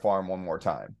through my farm one more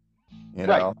time. You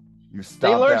Right. know, you They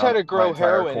stomp learned how down to my grow entire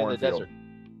heroin in the cornfield. desert.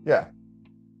 Yeah,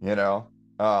 you know,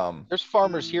 um, There's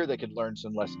farmers here that could learn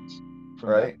some lessons from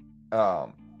them. right.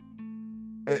 Um,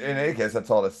 in any case, that's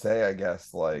all to say, I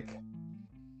guess. Like,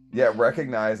 yeah,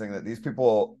 recognizing that these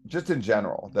people, just in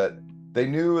general, that they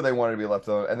knew they wanted to be left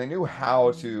alone, and they knew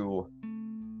how to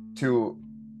I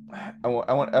don't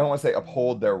want to say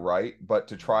uphold their right, but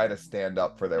to try to stand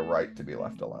up for their right to be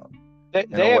left alone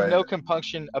in a They have way no that,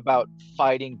 compunction about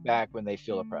fighting back when they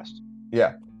feel oppressed.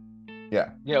 yeah, yeah,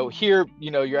 Here,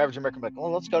 your average American like,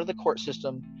 well, let's go to the court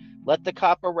system, let the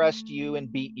cop arrest you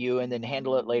and beat you, and then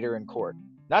handle it later in court.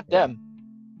 Not yeah, them.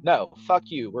 No, fuck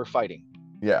you. We're fighting.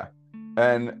 yeah,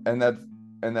 and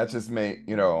that's just me,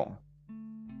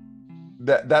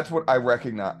 that's what I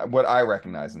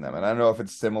recognize in them, and I don't know if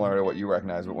it's similar to what you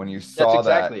recognize, but when you That's saw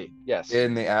that exactly, yes.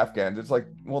 in the Afghans, it's like,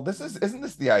 well, isn't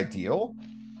this the ideal?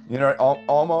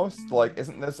 Almost like,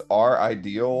 isn't this our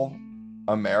ideal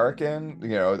American?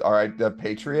 The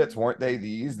Patriots, weren't they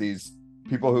these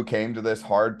people who came to this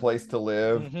hard place to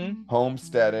live, Mm-hmm.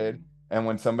 homesteaded, and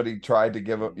when somebody tried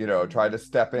to tried to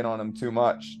step in on them too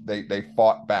much, they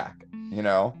fought back, and they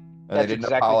That's didn't exactly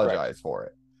correct. apologize for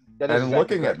it. That is And exactly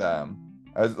looking at correct. them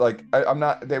as like, I'm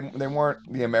not, they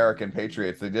weren't the American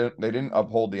patriots. They didn't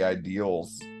uphold the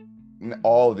ideals,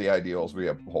 all of the ideals we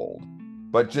uphold,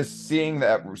 but just seeing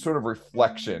that sort of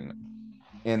reflection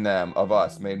in them of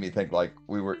us made me think like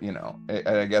we were, and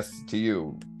I guess to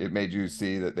you it made you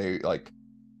see that they like,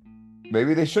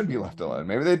 maybe they should be left alone,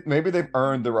 maybe they've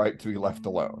earned the right to be left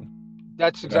alone.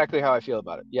 That's exactly how I feel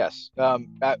about it. Yes.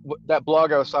 That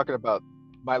blog I was talking about,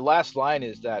 my last line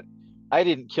is that I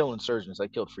didn't kill insurgents. I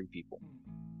killed free people.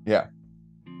 Yeah,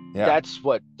 yeah, That's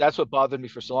what bothered me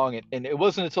for so long. And it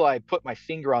wasn't until I put my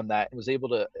finger on that and was able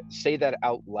to say that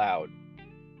out loud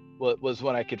was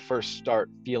when I could first start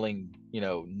feeling,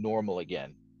 normal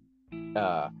again.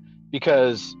 Uh,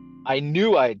 because I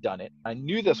knew I had done it. I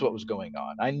knew that's what was going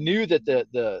on. I knew that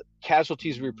the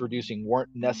casualties we were producing weren't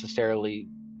necessarily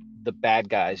the bad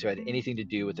guys who had anything to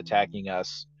do with attacking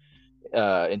us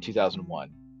in 2001.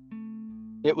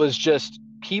 It was just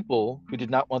people who did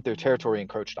not want their territory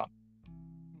encroached on.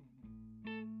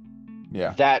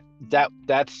 yeah.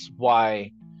 That's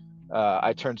why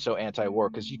I turned so anti-war,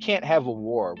 because you can't have a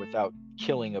war without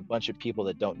killing a bunch of people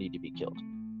that don't need to be killed.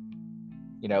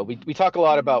 We talk a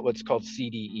lot about what's called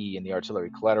CDE in the artillery,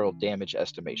 collateral damage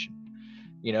estimation.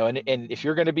 And if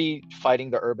you're going to be fighting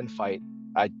the urban fight,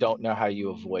 I don't know how you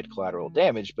avoid collateral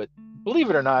damage, but believe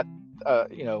it or not,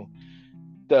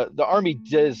 the army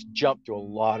does jump through a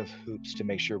lot of hoops to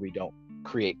make sure we don't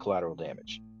create collateral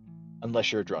damage,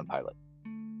 unless you're a drone pilot.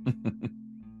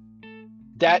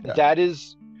 That Yeah, that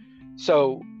is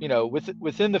so.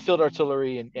 Within the field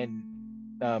artillery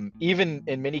and even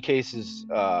in many cases,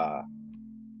 the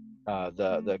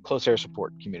close air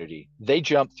support community, they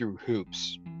jump through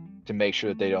hoops to make sure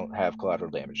that they don't have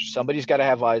collateral damage. Somebody's got to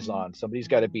have eyes on. Somebody's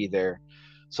got to be there.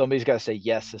 Somebody's got to say,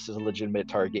 yes, this is a legitimate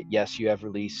target. Yes, you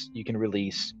can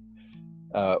release,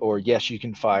 or yes, you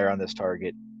can fire on this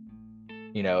target.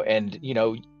 And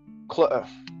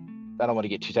I don't want to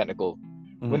get too technical.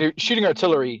 When mm-hmm. you're shooting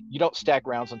artillery, you don't stack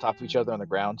rounds on top of each other on the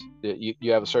ground. You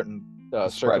have a certain Spread them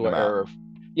circular out. error.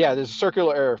 Yeah, there's a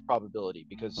circular error of probability,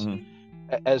 because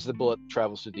Mm-hmm. as the bullet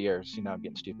travels through the air, see, now I'm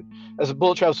getting stupid. As the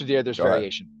bullet travels through the air, there's Go ahead.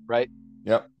 variation, right?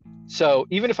 Yep. So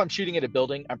even if I'm shooting at a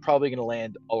building, I'm probably going to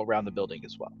land all around the building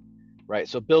as well, right?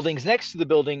 So buildings next to the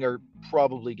building are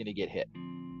probably going to get hit,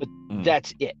 but Mm-hmm.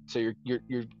 that's it. So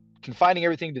you're confining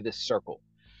everything to this circle.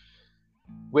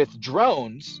 With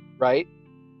drones, right?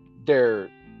 They're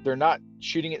they're not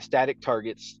shooting at static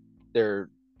targets. Their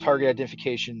target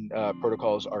identification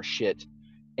protocols are shit,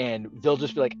 and they'll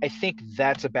just be like, I think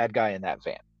that's a bad guy in that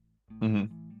van, Mm-hmm.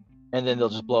 and then they'll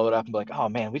just blow it up and be like, oh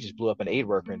man, we just blew up an aid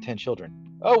worker and 10 children.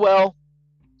 Oh well,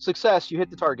 success, you hit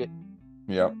the target.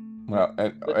 Yep. Well,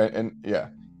 and, But and and yeah,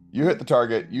 you hit the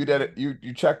target. You did it. You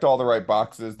checked all the right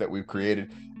boxes that we've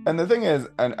created. And the thing is,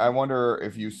 and I wonder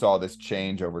if you saw this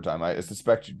change over time. I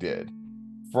suspect you did.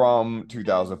 From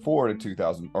 2004 to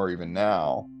 2000, or even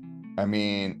now. I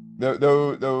mean,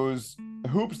 those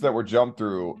hoops that were jumped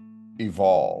through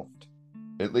evolved.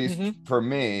 At least mm-hmm. for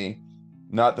me,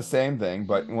 not the same thing,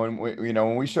 but when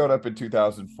we showed up in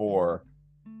 2004,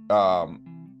 um,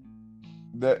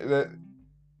 the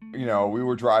we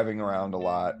were driving around a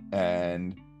lot,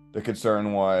 and the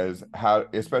concern was how,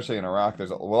 especially in Iraq,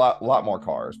 there's a lot more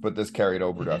cars, but this carried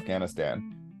over to Mm-hmm.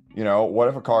 Afghanistan. What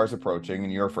if a car is approaching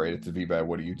and you're afraid it's a VBAD?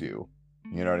 What do you do?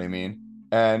 You know what I mean?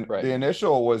 And Right. the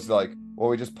initial was like, well,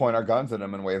 we just point our guns at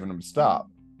them and waving them to stop.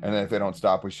 And then if they don't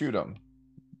stop, we shoot them.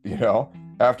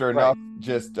 After Right. enough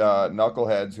just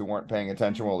knuckleheads who weren't paying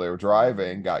attention while they were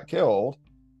driving got killed,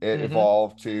 it Mm-hmm.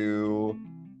 evolved to,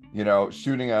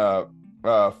 shooting a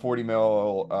 40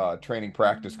 mil training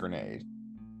practice grenade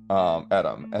at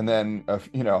them. And then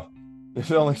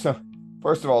there's only some.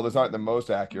 First of all, those aren't the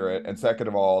most accurate, and second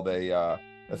of all,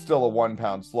 it's still a 1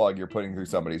 pound slug you're putting through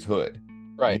somebody's hood.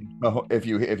 Right. If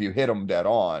you hit them dead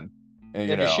on, and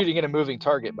you're shooting at a moving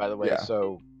target, by the way. Yeah.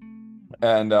 So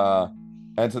and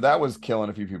so that was killing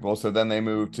a few people. So then they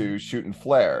moved to shooting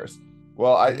flares.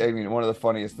 Well, I mean, one of the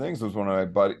funniest things was one of my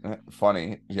buddy,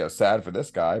 sad for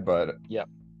this guy, but yeah,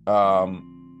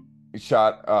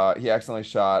 he accidentally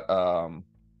shot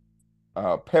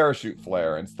a parachute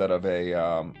flare instead of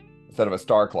a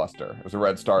star cluster. It was a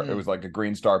red star. It was like a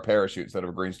green star parachute instead of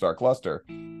a green star cluster.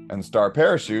 And star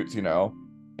parachutes,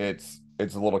 it's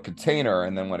a little container,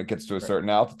 and then when it gets to a certain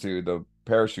altitude, the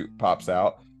parachute pops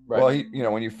out. Right.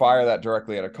 Well, when you fire that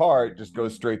directly at a car, it just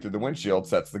goes straight through the windshield,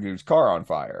 sets the dude's car on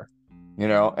fire.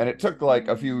 And it took like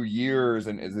a few years,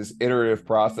 and is this iterative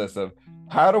process of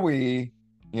how do we,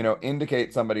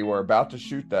 indicate somebody we're about to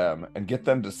shoot them and get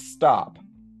them to stop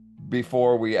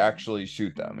before we actually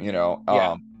shoot them,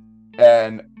 Yeah.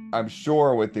 And I'm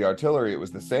sure with the artillery, it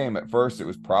was the same. At first, it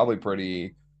was probably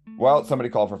pretty, well, somebody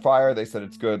called for fire. They said,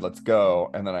 it's good, let's go.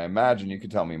 And then I imagine you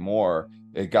could tell me more.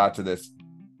 It got to this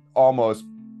almost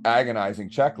agonizing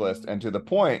checklist, and to the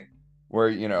point where,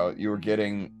 you were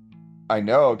getting, I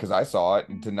know, because I saw it,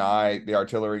 and the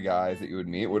artillery guys that you would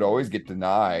meet would always get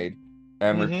denied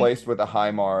and replaced with a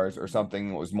HIMARS or something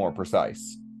that was more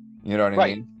precise. You know what I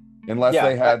mean? Unless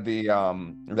they had the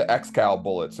Excal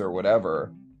bullets or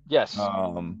whatever. Yes.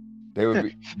 They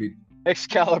would be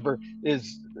Excalibur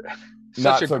is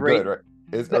not so great, right?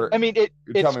 It's good,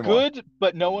 more.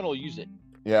 But no one will use it.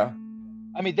 Yeah.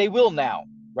 I mean, they will now,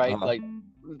 right? Uh-huh. Like,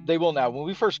 they will now. When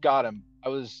we first got them, I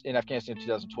was in Afghanistan in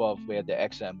 2012. We had the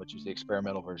XM, which was the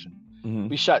experimental version. Mm-hmm.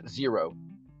 We shot 0.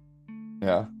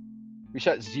 Yeah. We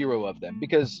shot 0 of them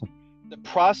because the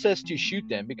process to shoot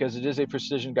them, because it is a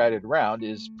precision guided round,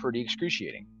 is pretty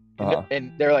excruciating. Uh-huh.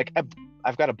 And they're like,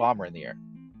 I've got a bomber in the air.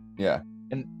 Yeah.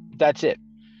 And that's it.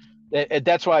 And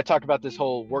that's why I talk about this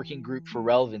whole working group for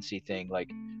relevancy thing.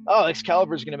 Like, oh,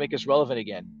 Excalibur is going to make us relevant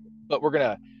again, but we're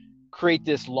going to create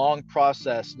this long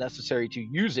process necessary to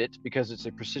use it because it's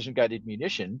a precision guided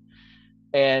munition,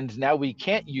 and now we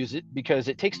can't use it because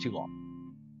it takes too long.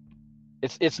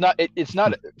 It's not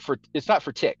for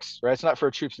ticks, right? It's not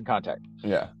for troops in contact.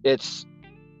 Yeah. It's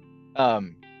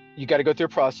you got to go through a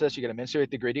process. You got to mensurate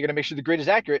the grid. You got to make sure the grid is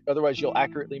accurate, otherwise you'll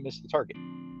accurately miss the target.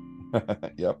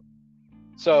 Yep.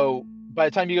 So by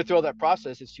the time you go through all that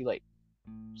process, it's too late.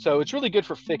 So it's really good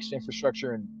for fixed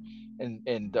infrastructure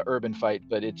and the urban fight,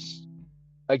 but it's,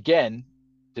 again,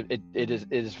 it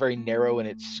is very narrow in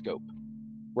its scope.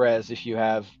 Whereas if you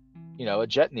have, a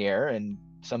jet in the air and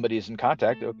somebody is in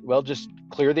contact, well, just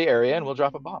clear the area and we'll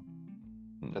drop a bomb.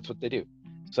 That's what they do.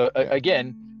 So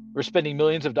again, we're spending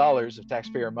millions of dollars of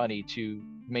taxpayer money to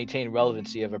maintain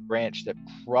relevancy of a branch that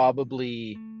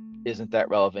probably isn't that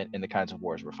relevant in the kinds of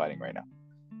wars we're fighting right now.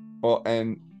 Well,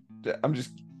 and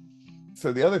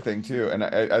so the other thing too, and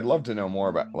I'd love to know more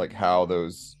about like how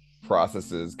those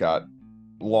processes got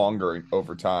longer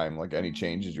over time, like any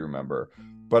changes you remember.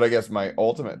 But I guess my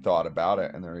ultimate thought about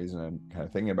it, and the reason I'm kind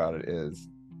of thinking about it, is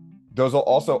those will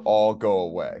also all go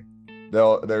away.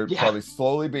 They're probably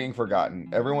slowly being forgotten.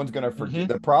 Everyone's gonna forget.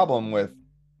 The problem with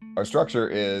our structure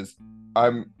is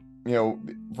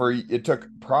it took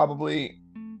probably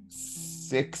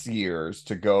 6 years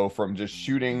to go from just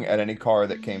shooting at any car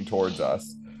that came towards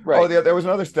us. Right. Oh, there was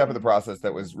another step of the process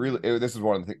that was really, this is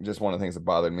one of the things that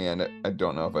bothered me, and I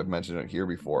don't know if I've mentioned it here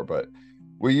before, but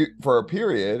for a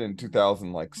period in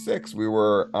 2006, we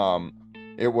were,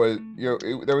 there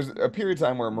was a period of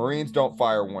time where Marines don't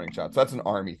fire warning shots. That's an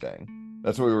Army thing.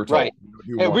 That's what we were told. Right.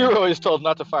 And we were always told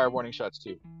not to fire warning shots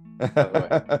too.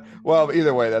 Well,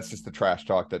 either way, that's just the trash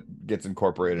talk that gets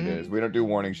incorporated in. Is we don't do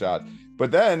warning shots.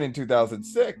 But then in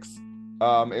 2006,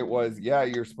 it was,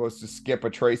 you're supposed to skip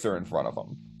a tracer in front of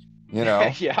them.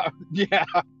 Yeah.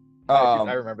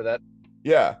 I remember that.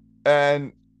 Yeah.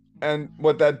 And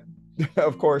what that,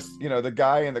 of course, the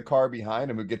guy in the car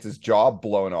behind him who gets his jaw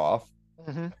blown off,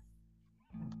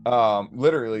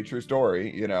 literally true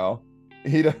story,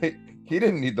 he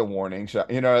didn't need the warning shot.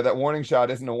 That warning shot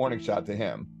isn't a warning shot to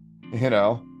him,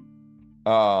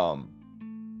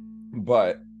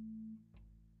 but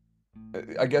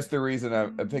I guess the reason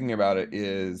I'm thinking about it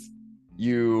is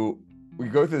we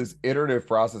go through this iterative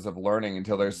process of learning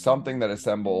until there's something that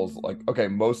assembles, like, okay,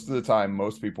 most of the time,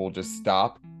 most people just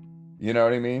stop, you know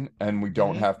what I mean? And we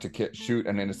don't have to shoot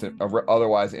an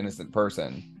otherwise innocent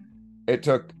person. It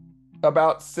took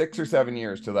about 6 or 7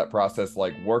 years till that process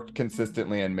like worked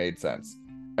consistently and made sense.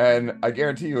 And I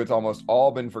guarantee you it's almost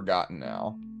all been forgotten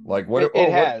now. Like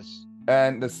it has.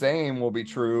 And the same will be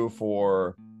true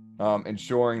for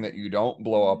ensuring that you don't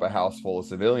blow up a house full of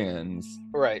civilians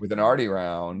Right. with an arty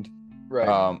round,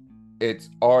 Right. it's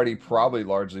already probably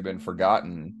largely been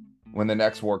forgotten when the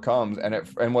next war comes.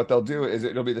 And what they'll do is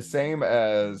it'll be the same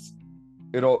as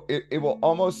it will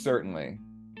almost certainly,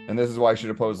 and this is why I should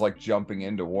oppose like jumping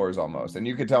into wars almost. And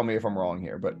you can tell me if I'm wrong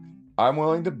here, but I'm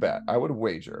willing to bet, I would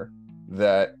wager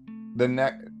that the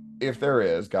next, if there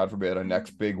is, God forbid, a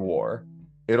next big war,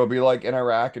 it'll be like in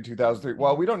Iraq in 2003.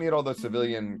 Well, we don't need all the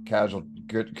civilian casual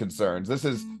concerns. This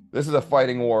is a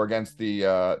fighting war against the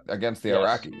Yes.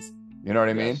 Iraqis. You know what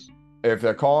I mean? Yes. If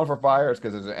they're calling for fire, it's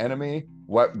because there's an enemy.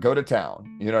 What, go to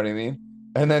town. You know what I mean?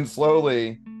 And then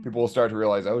slowly people will start to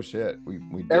realize, oh shit, we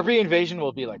did. Every invasion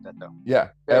will be like that, though. Yeah.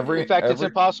 In fact, it's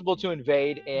impossible to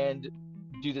invade and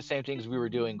do the same things we were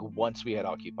doing once we had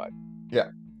occupied. Yeah.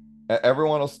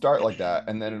 Everyone will start like that,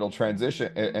 and then it'll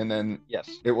transition, and then Yes,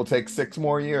 it will take 6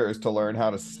 more years to learn how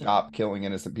to stop killing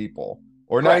innocent people,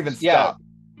 or Correct. not even stop,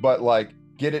 but like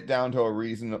get it down to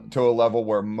a level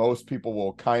where most people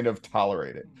will kind of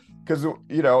tolerate it. Because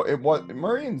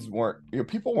Marines weren't,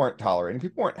 people weren't tolerating,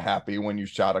 people weren't happy when you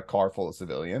shot a car full of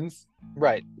civilians.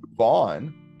 Right.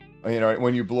 Vaughn,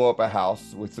 when you blow up a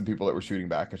house with some people that were shooting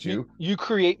back at you. You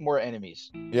create more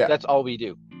enemies. Yeah. That's all we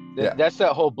do. Yeah. That's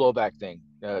that whole blowback thing.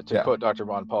 To quote Dr.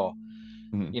 Ron Paul,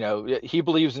 he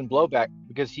believes in blowback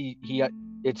because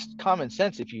it's common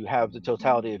sense if you have the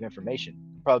totality of information.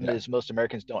 The problem is most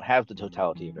Americans don't have the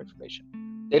totality of information.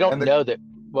 They don't know that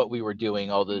what we were doing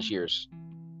all those years.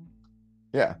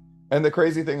 Yeah. And the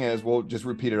crazy thing is we'll just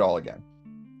repeat it all again.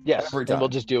 Yes. Every time. And we'll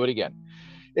just do it again.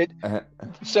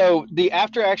 So the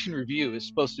after action review is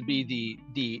supposed to be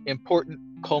the important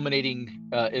culminating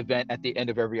event at the end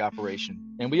of every operation.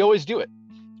 And we always do it.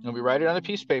 And we write it on a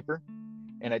piece of paper,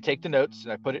 and I take the notes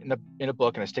and I put it in a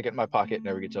book and I stick it in my pocket and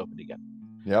never gets opened again.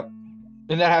 Yep.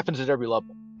 And that happens at every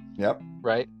level. Yep.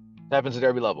 Right? It happens at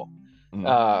every level.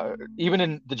 Even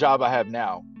in the job I have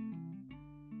now,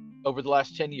 over the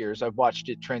last 10 years, I've watched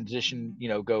it transition,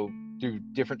 go through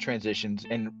different transitions,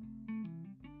 and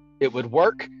it would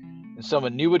work and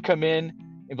someone new would come in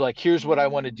and be like, here's what I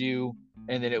want to do.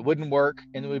 And then it wouldn't work.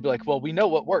 And then we'd be like, well, we know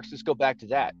what works. Let's go back to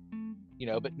that.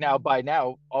 But by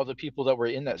now, all the people that were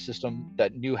in that system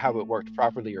that knew how it worked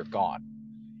properly are gone.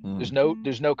 There's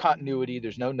no continuity.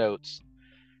 There's no notes.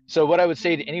 So what I would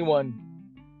say to anyone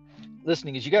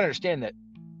listening is you got to understand that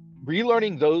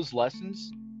relearning those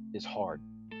lessons is hard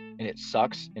and it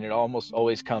sucks. And it almost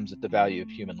always comes at the value of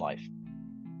human life.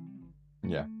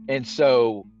 Yeah. And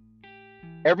so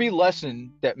every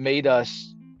lesson that made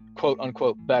us quote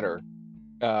unquote better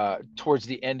towards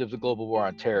the end of the global war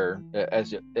on terror,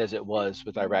 as it was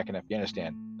with Iraq and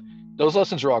Afghanistan, those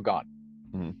lessons are all gone.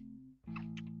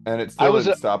 And it still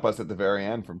didn't stop us at the very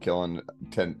end from killing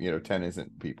 10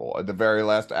 innocent people at the very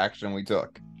last action we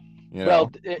took.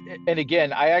 Well, and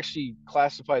again, I actually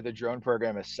classify the drone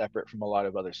program as separate from a lot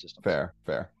of other systems. Fair.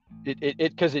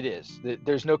 Because it is.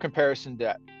 There's no comparison to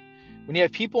that. When you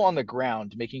have people on the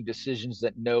ground making decisions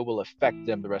that will affect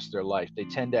them the rest of their life, they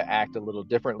tend to act a little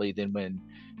differently than when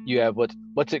you have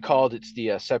what's it called? It's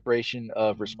the separation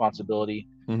of responsibility.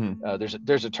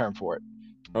 There's a term for it.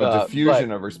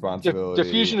 Diffusion of responsibility.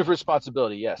 Diffusion of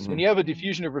responsibility, yes. When you have a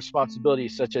diffusion of responsibility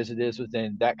such as it is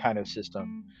within that kind of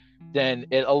system, then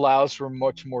it allows for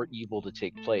much more evil to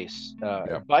take place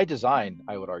by design,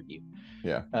 I would argue.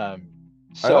 Yeah.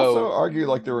 So, I also argue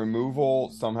like the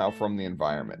removal somehow from the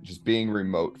environment, just being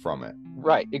remote from it.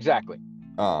 Right, exactly.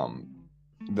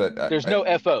 There's no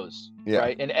FOs,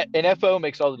 right? And FO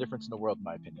makes all the difference in the world, in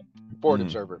my opinion. Forward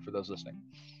observer, for those listening.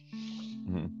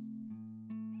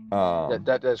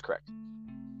 That is correct.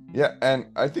 Yeah, and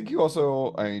I think you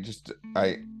also,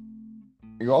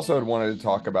 you also had wanted to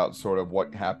talk about sort of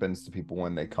what happens to people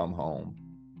when they come home.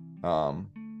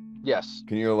 Yes.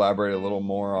 Can you elaborate a little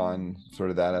more on sort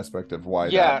of that aspect of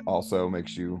why that also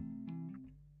makes you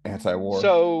anti-war?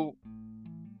 So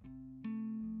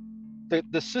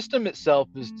the system itself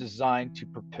is designed to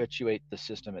perpetuate the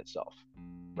system itself,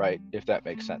 right? If that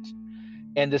makes sense.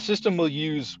 And the system will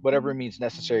use whatever means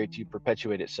necessary to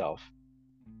perpetuate itself.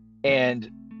 And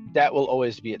that will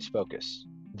always be its focus.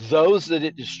 Those that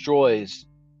it destroys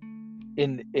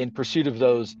in pursuit of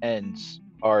those ends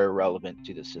are irrelevant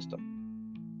to the system.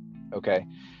 Okay,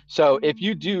 so if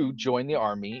you do join the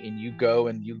army and you go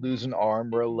and you lose an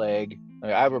arm or a leg,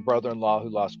 I have a brother-in-law who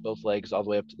lost both legs all the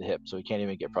way up to the hip, so he can't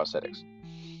even get prosthetics.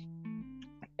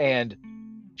 And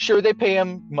sure, they pay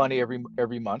him money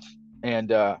every month. And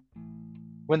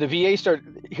when the VA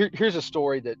started, here's a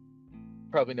story that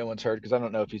probably no one's heard because I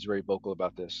don't know if he's very vocal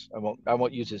about this. I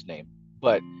won't use his name,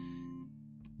 but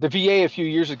the VA a few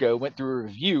years ago went through a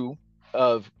review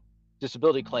of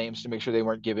disability claims to make sure they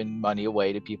weren't giving money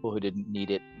away to people who didn't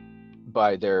need it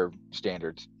by their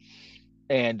standards.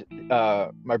 And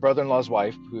my brother-in-law's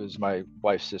wife, who is my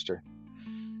wife's sister,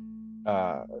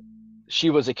 she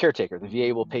was a caretaker. The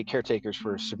VA will pay caretakers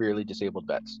for severely disabled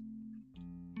vets.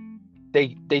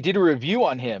 They did a review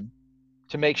on him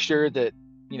to make sure that,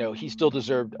 you know, he still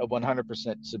deserved a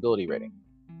 100% disability rating.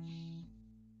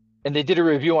 And they did a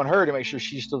review on her to make sure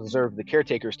she still deserved the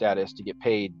caretaker status to get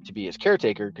paid to be his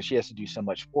caretaker, because she has to do so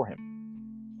much for him.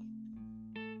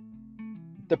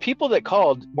 The people that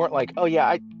called weren't like, oh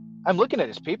yeah, I'm looking at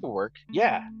his paperwork.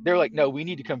 Yeah. They're like, no, we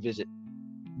need to come visit.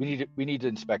 We need to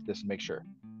inspect this and make sure.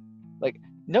 Like,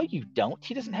 no, you don't.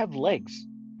 He doesn't have legs.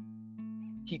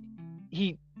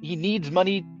 He needs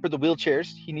money for the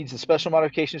wheelchairs. He needs the special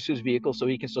modifications to his vehicle so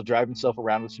he can still drive himself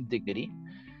around with some dignity.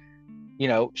 You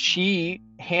know, she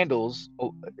handles,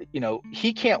 you know,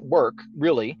 he can't work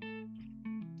really,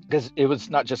 because it was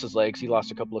not just his legs. He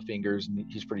lost a couple of fingers and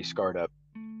he's pretty scarred up.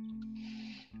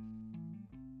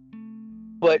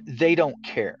 But they don't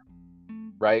care,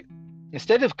 right?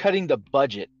 Instead of cutting the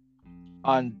budget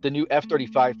on the new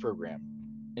F-35 program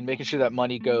and making sure that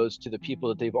money goes to the people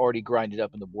that they've already grinded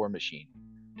up in the war machine,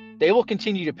 they will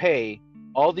continue to pay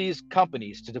all these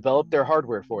companies to develop their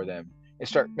hardware for them and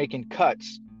start making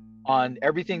cuts on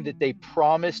everything that they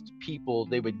promised people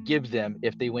they would give them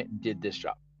if they went and did this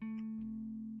job,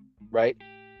 right?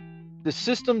 The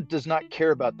system does not care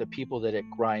about the people that it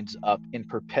grinds up in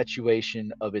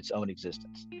perpetuation of its own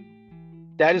existence.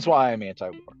 That is why I'm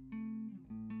anti-war.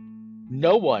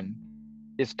 No one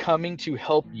is coming to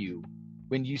help you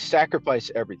when you sacrifice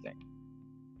everything.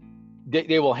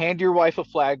 They will hand your wife a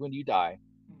flag when you die.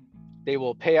 They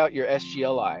will pay out your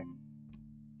SGLI,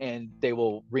 and they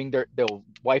will they'll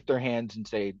wipe their hands and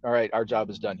say, all right, our job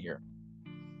is done here.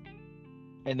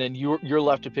 And then you're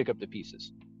left to pick up the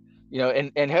pieces. You know,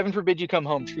 and heaven forbid you come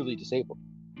home truly disabled,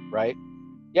 right?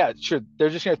 Yeah, sure. They're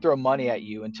just going to throw money at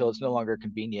you until it's no longer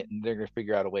convenient, and they're going to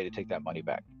figure out a way to take that money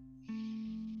back.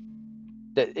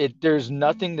 There's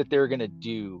nothing that they're going to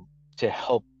do to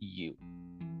help you,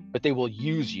 but they will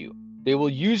use you. They will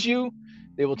use you.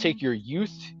 They will take your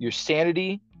youth, your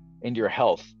sanity, and your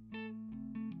health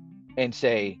and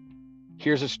say,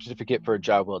 here's a certificate for a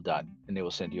job well done, and they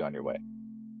will send you on your way.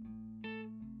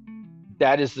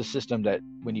 That is the system that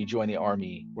when you join the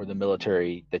army or the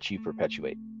military that you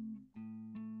perpetuate.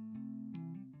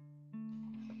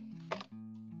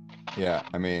 Yeah,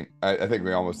 I mean, I think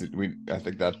I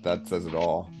think that says it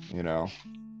all, you know,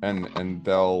 and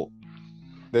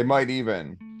they might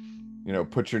even, you know,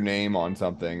 put your name on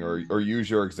something or use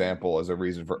your example as a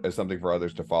reason as something for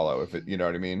others to follow, if it, you know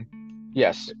what I mean?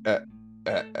 Yes.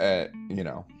 You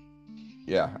know,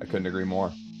 yeah, I couldn't agree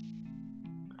more.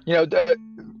 You know,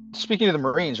 speaking of the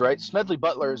Marines, right? Smedley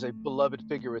Butler is a beloved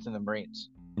figure within the Marines.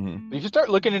 Mm-hmm. But if you start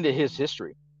looking into his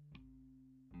history,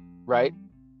 right?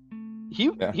 He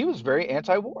was very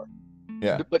anti-war.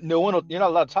 Yeah. But you're not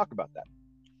allowed to talk about that.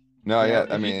 No, you yeah,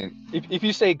 know, I mean, if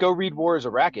you say go read War is a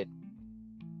Racket,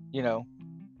 you know,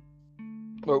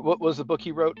 or what was the book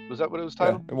he wrote? Was that what it was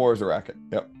titled? Yeah, War is a Racket.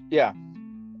 Yep. Yeah.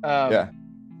 Yeah.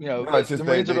 You know, no, it's just the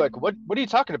Marines are like, what are you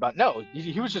talking about? No,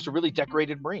 he was just a really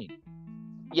decorated Marine.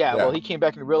 Yeah, well, he came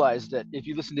back and realized that if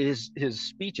you listen to his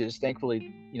speeches,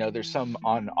 thankfully, you know, there's some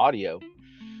on audio.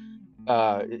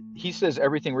 He says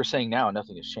everything we're saying now,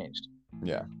 nothing has changed.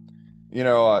 Yeah. You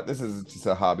know, this is just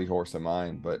a hobby horse of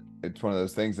mine, but it's one of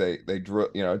those things they drill,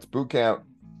 you know, it's boot camp.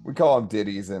 We call them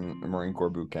ditties in Marine Corps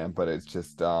boot camp, but it's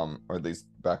just, or at least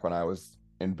back when I was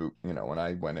in boot, you know, when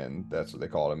I went in, that's what they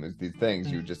called them, is these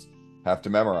things you just have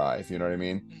to memorize, you know what I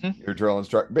mean? Mm-hmm. Your drill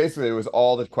instructor, basically it was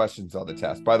all the questions on the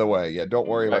test. By the way, yeah, don't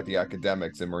worry about the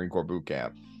academics in Marine Corps boot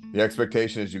camp. The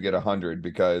expectation is you get 100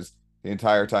 because the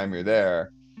entire time you're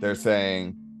there, they're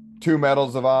saying 2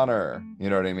 medals of honor,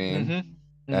 you know what I mean?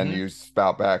 Mm-hmm. And you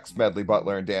spout back Smedley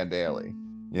Butler and Dan Daly,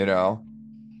 you know,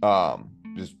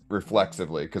 just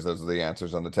reflexively, because those are the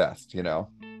answers on the test, you know.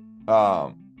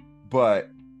 But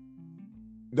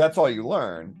that's all you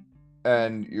learn.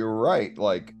 And you're right,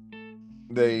 like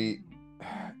the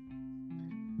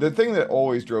thing that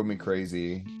always drove me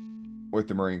crazy with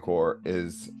the Marine Corps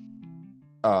is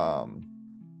there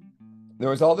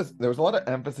was a lot of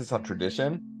emphasis on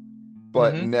tradition,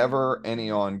 but never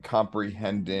any on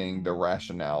comprehending the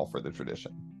rationale for the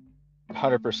tradition.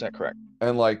 100% correct.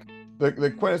 And like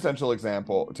the quintessential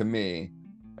example to me,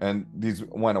 and these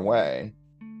went away,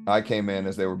 I came in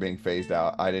as they were being phased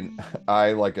out.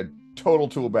 I like a total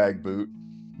tool bag boot,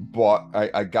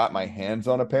 I got my hands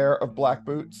on a pair of black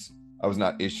boots I was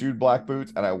not issued black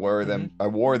boots, and I wore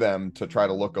them to try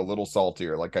to look a little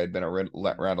saltier, like I'd been around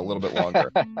a little bit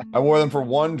longer. I wore them for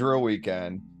one drill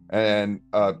weekend, and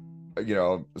some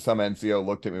NCO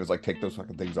looked at me and was like, "Take those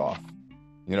fucking things off."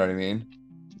 You know what I mean?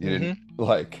 You didn't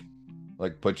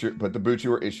put the boots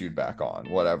you were issued back on,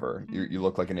 whatever. You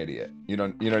look like an idiot. You know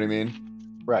what I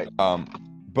mean? Right.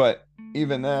 But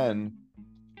even then,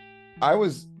 I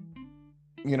was,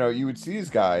 you would see these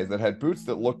guys that had boots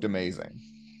that looked amazing,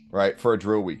 right? For a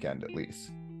drill weekend, at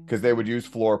least, because they would use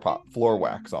floor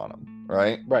wax on them,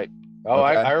 right? Right. Oh,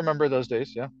 Okay. I remember those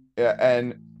days. Yeah. Yeah.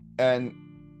 And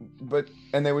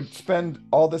they would spend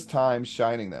all this time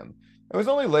shining them. It was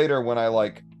only later when I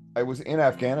was in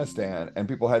Afghanistan and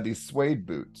people had these suede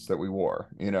boots that we wore,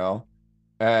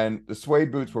 and the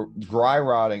suede boots were dry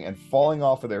rotting and falling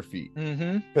off of their feet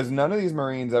because none of these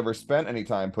Marines ever spent any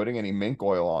time putting any mink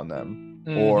oil on them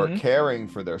or caring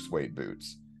for their suede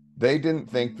boots. They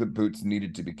didn't think the boots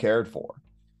needed to be cared for,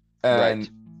 and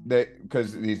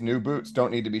because these new boots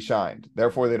don't need to be shined,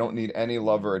 therefore they don't need any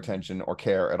love or attention or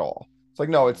care at all. It's like,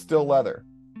 no, it's still leather.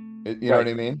 You know what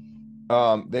I mean?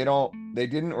 They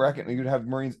didn't reckon you'd have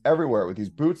Marines everywhere with these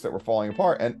boots that were falling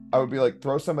apart, and I would be like,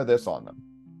 throw some of this on them.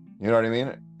 You know what I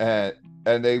mean?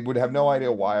 And they would have no idea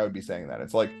why I would be saying that.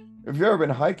 It's like, if you've ever been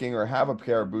hiking or have a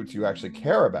pair of boots you actually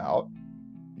care about,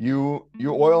 you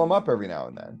oil them up every now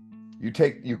and then.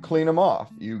 You clean them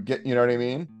off. You know what I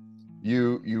mean?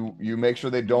 You make sure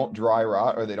they don't dry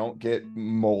rot or they don't get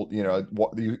mold. You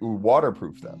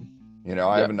waterproof them.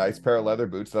 I have a nice pair of leather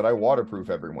boots that I waterproof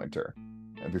every winter,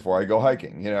 and before I go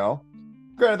hiking.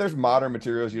 Granted, there's modern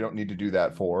materials you don't need to do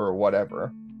that for or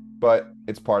whatever, but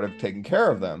it's part of taking care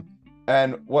of them.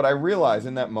 And what I realized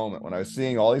in that moment when I was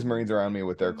seeing all these Marines around me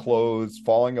with their clothes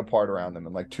falling apart around them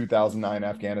in like 2009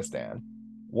 Afghanistan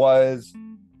was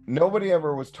nobody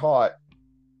ever was taught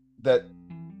that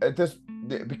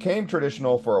it became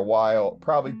traditional for a while,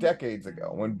 probably decades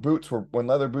ago, when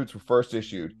leather boots were first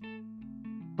issued.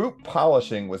 Boot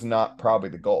polishing was not probably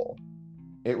the goal.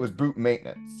 It was boot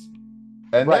maintenance.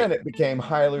 And then it became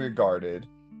highly regarded.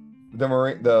 The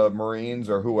Marines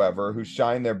or whoever who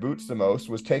shined their boots the most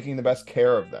was taking the best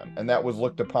care of them. And that was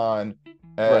looked upon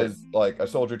as like a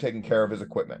soldier taking care of his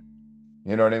equipment.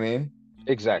 You know what I mean?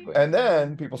 Exactly. And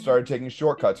then people started taking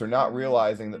shortcuts or not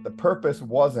realizing that the purpose it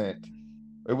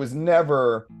was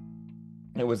never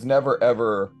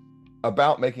ever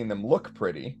about making them look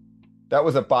pretty. That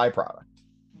was a byproduct.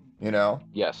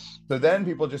 Yes. So then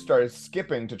people just started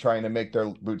skipping to trying to make their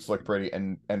boots look pretty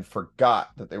and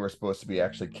forgot that they were supposed to be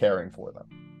actually caring for them.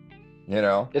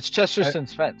 It's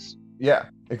Chesterton's fence. Yeah,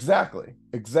 exactly.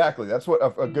 That's what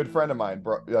a good friend of mine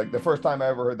brought. Like, the first time I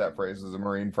ever heard that phrase was a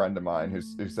Marine friend of mine who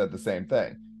said the same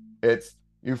thing. It's,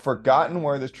 you've forgotten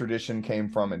where this tradition came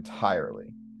from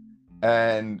entirely,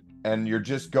 and you're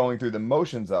just going through the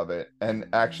motions of it and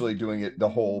actually doing it the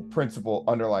whole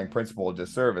underlying principle of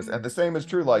disservice. And the same is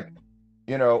true, like,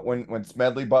 when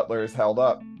Smedley Butler is held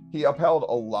up, he upheld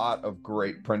a lot of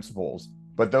great principles,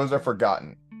 but those are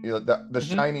forgotten. The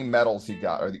shiny medals he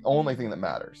got are the only thing that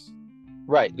matters.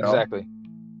 Right, exactly.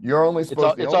 You're only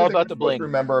supposed it's all about the bling. To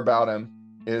remember about him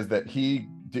is that he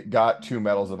got 2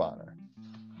 medals of honor.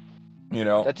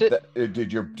 That's it. Do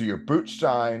your boots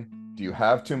shine? Do you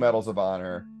have 2 medals of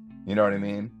honor? You know what I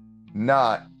mean?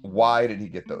 Not why did he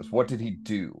get those? What did he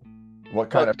do? What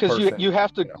kind of person? Because you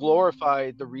have to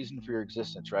glorify the reason for your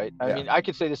existence, right? I mean, I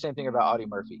could say the same thing about Audie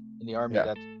Murphy in the Army.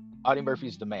 That's Audie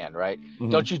Murphy's the man, right?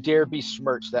 Don't you dare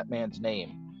besmirch that man's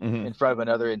name in front of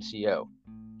another NCO.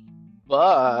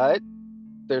 But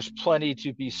there's plenty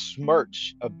to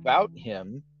besmirch about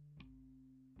him,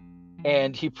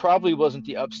 and he probably wasn't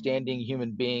the upstanding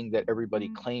human being that everybody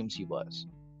claims he was.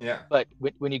 Yeah. But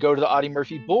when you go to the Audie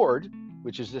Murphy board,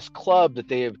 which is this club that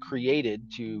they have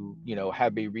created to,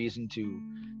 have a reason to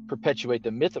perpetuate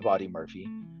the myth of Audie Murphy,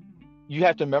 you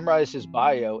have to memorize his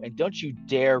bio, and don't you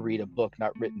dare read a book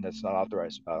not written that's not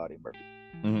authorized about Audie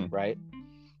Murphy. Right?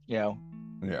 Yeah.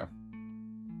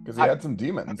 Because he had some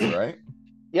demons, right?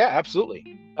 Yeah,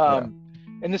 absolutely.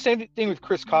 And the same thing with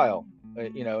Chris Kyle,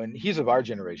 and he's of our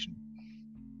generation.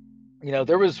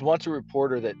 There was once a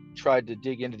reporter that tried to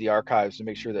dig into the archives to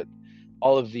make sure that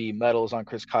all of the medals on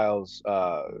Chris Kyle's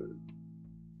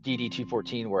DD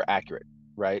 214 were accurate,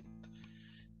 right?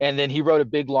 And then he wrote a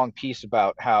big long piece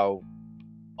about how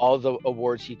all the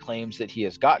awards he claims that he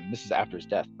has gotten, this is after his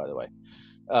death, by the way,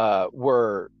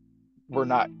 were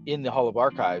not in the Hall of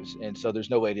Archives, and so there's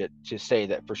no way to say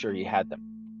that for sure he had them,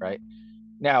 right?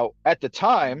 Now, at the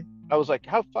time, I was like,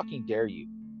 how fucking dare you?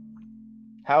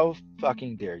 How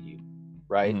fucking dare you?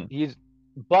 Right?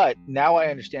 But now I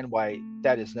understand why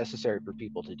that is necessary for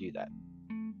people to do that.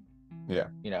 Yeah.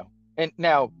 And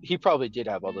now he probably did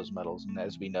have all those medals, and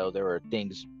as we know, there are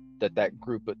things that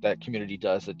group, that community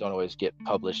does, that don't always get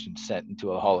published and sent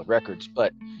into a hall of records.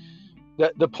 But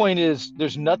the point is,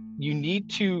 there's not, you need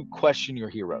to question your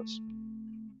heroes,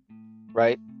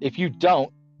 right? If you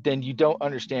don't, then you don't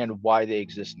understand why they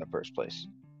exist in the first place.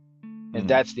 And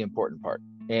that's the important part.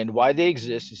 And why they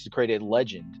exist is to create a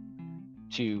legend,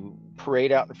 to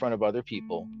parade out in front of other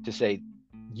people, to say,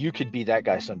 you could be that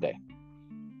guy someday.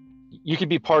 You could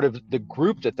be part of the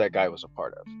group that guy was a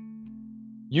part of.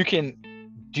 You can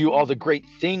do all the great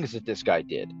things that this guy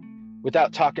did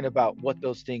without talking about what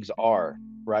those things are,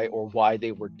 right? Or why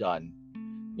they were done.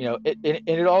 And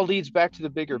it all leads back to the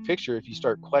bigger picture. If you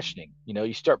start questioning,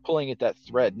 you start pulling at that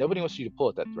thread. Nobody wants you to pull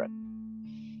at that thread.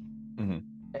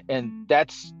 And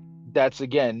that's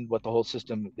again what the whole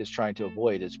system is trying to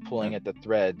avoid, is pulling at the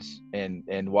threads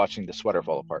and watching the sweater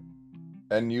fall apart.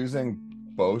 And using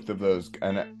both of those,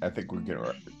 and I think we can,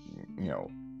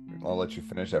 I'll let you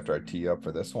finish after I tee up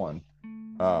for this one.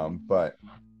 But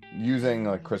using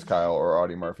like Chris Kyle or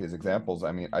Audie Murphy as examples,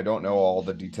 I mean, I don't know all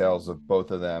the details of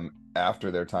both of them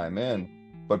after their time in,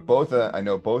 but I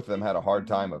know both of them had a hard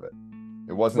time of it.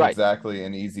 It wasn't exactly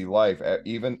an easy life.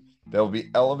 Even they'll be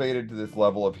elevated to this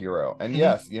level of hero. And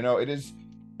yes,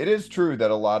 it is true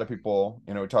that a lot of people,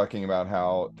 talking about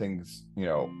how things,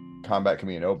 combat can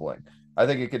be ennobling. I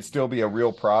think it could still be a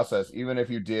real process, even if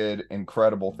you did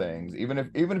incredible things, even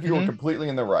if you were completely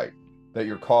in the right, that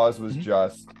your cause was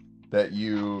just, that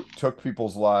you took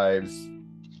people's lives,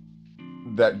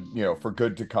 that, for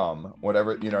good to come,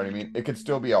 whatever, you know what I mean? It could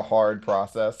still be a hard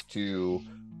process to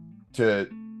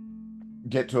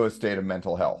get to a state of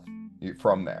mental health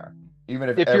from there, even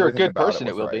if you're a good person,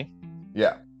 it will be.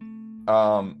 Yeah.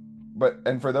 But,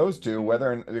 and for those two,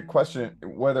 whether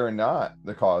or not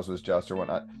the cause was just or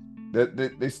whatnot,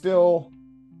 they still,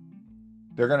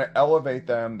 they're going to elevate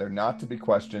them. They're not to be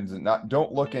questions, and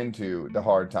don't look into the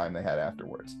hard time they had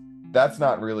afterwards. That's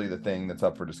not really the thing that's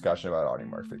up for discussion about Audie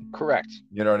Murphy. Correct.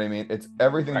 You know what I mean? It's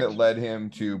everything that led him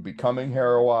to becoming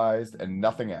heroized and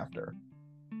nothing after.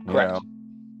 Correct.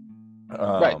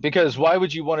 Right. Because why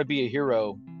would you want to be a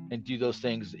hero and do those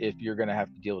things if you're going to have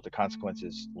to deal with the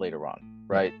consequences later on?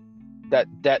 Right.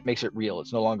 That makes it real.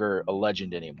 It's no longer a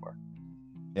legend anymore.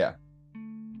 Yeah.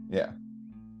 Yeah.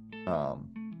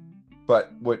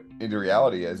 But what the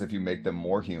reality is, if you make them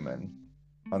more human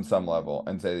on some level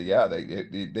and say, yeah, they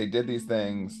did these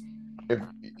things, if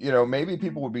maybe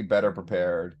people would be better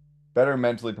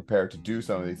mentally prepared to do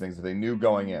some of these things if they knew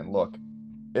going in, look,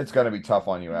 it's going to be tough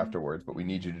on you afterwards, but we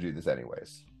need you to do this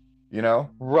anyways.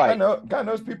 Right. God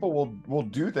knows people will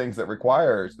do things that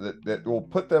requires that will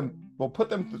put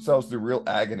themselves through real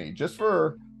agony just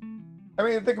for, I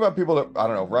mean, think about people that, I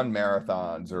don't know, run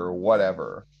marathons or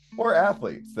whatever, or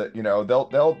athletes that,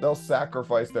 they'll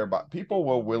sacrifice people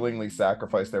will willingly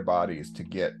sacrifice their bodies to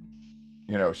get,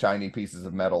 shiny pieces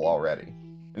of metal already,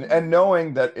 and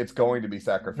knowing that it's going to be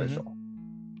sacrificial,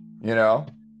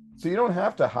 so you don't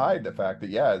have to hide the fact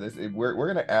that, we're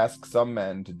going to ask some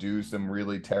men to do some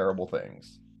really terrible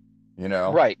things,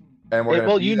 right. And we're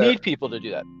going to you need people to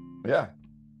do that. Yeah.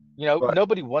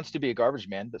 Nobody wants to be a garbage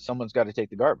man, but someone's got to take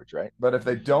the garbage, right? But if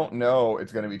they don't know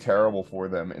it's going to be terrible for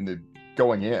them in the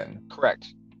going in,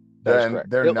 correct, then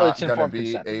they're not going to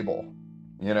be able,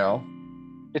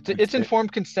 It's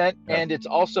informed consent, and it's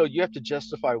also, you have to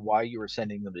justify why you were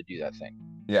sending them to do that thing.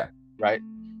 Yeah. Right.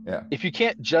 Yeah. If you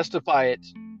can't justify it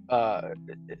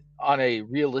on a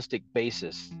realistic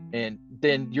basis, and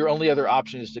then your only other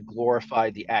option is to glorify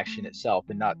the action itself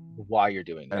and not why you're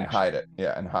doing it, and hide it.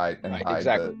 Yeah, and hide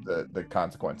exactly. the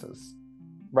consequences.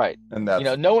 Right. And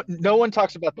that's, no one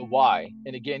talks about the why.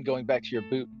 And again, going back to your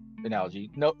boot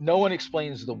analogy, no one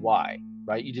explains the why,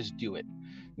 right? You just do it.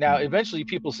 Now, eventually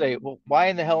people say, well, why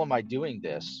in the hell am I doing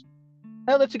this?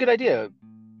 Oh, that's a good idea.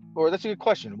 Or that's a good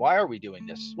question. Why are we doing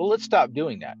this? Well, let's stop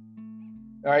doing that.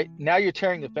 All right. Now you're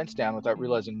tearing the fence down without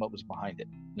realizing what was behind it.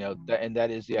 And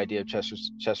that is the idea of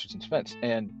Chesterton's fence.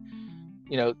 And,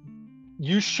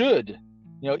 you should,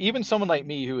 even someone like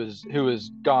me who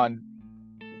has gone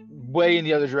way in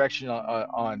the other direction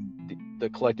on the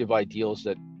collective ideals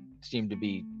that seem to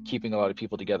be keeping a lot of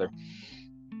people together.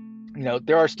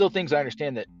 There are still things I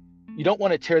understand that you don't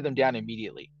want to tear them down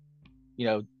immediately.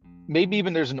 Maybe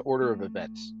even there's an order of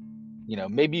events.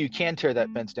 Maybe you can tear that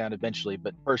fence down eventually,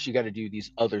 but first you got to do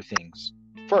these other things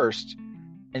first,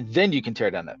 and then you can tear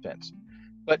down that fence.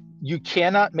 But you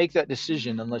cannot make that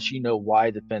decision unless you know why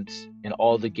the fence and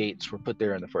all the gates were put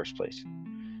there in the first place.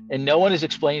 And no one is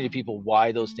explaining to people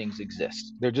why those things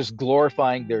exist. They're just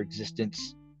glorifying their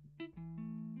existence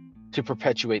to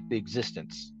perpetuate the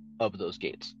existence of those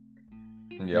gates.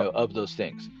 Yep. of those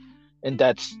things. And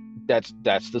that's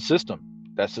the system.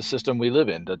 That's the system we live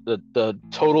in. The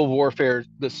total warfare,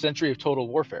 the century of total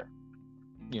warfare.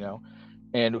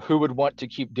 And who would want to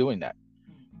keep doing that?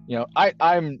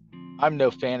 I'm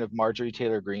no fan of Marjorie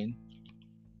Taylor Greene,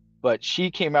 but she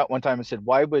came out one time and said,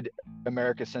 "Why would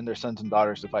America send their sons and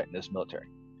daughters to fight in this military?"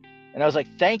 And I was like,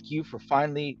 "Thank you for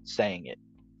finally saying it.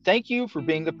 Thank you for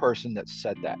being the person that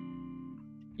said that."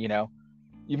 You know,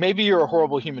 you're a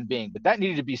horrible human being, but that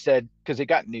needed to be said because it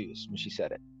got news when she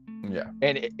said it. Yeah.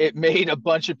 And it made a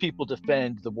bunch of people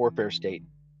defend the warfare state.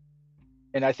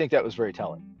 And I think that was very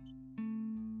telling.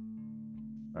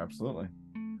 Absolutely.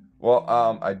 Well,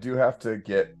 I do have to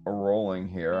get rolling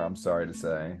here, I'm sorry to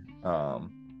say.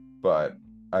 But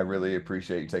I really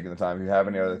appreciate you taking the time. If you have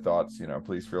any other thoughts,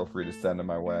 please feel free to send them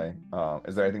my way.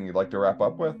 Is there anything you'd like to wrap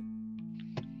up with?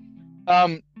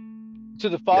 To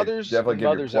the fathers definitely and give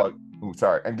mothers your plug. Ooh,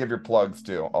 sorry, and give your plugs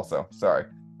too. Also, sorry,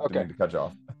 okay, didn't mean to cut you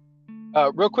off.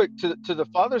 Real quick, to the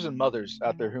fathers and mothers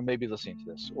out there who may be listening to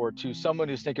this, or to someone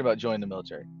who's thinking about joining the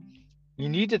military, you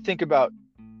need to think about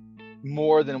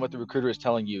more than what the recruiter is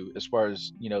telling you as far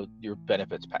as your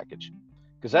benefits package,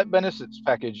 because that benefits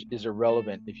package is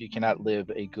irrelevant if you cannot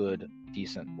live a good,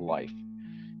 decent life,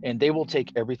 and they will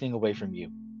take everything away from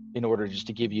you in order just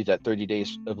to give you that 30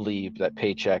 days of leave, that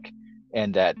paycheck,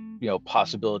 and that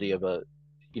possibility of the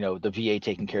VA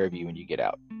taking care of you when you get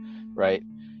out, right?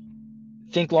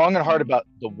 Think long and hard about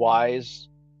the whys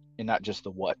and not just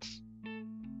the whats.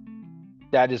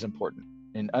 That is important.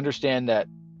 And understand that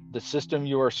the system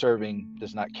you are serving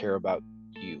does not care about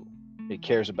you. It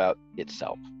cares about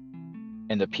itself.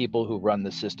 And the people who run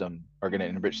the system are going to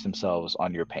enrich themselves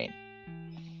on your pain.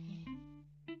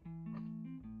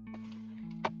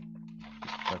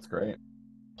 That's great.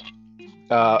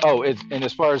 And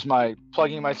as far as my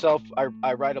plugging myself,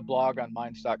 I write a blog on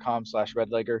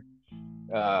minds.com/Redleger.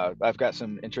 I've got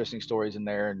some interesting stories in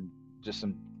there, and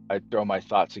I throw my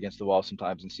thoughts against the wall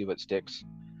sometimes and see what sticks.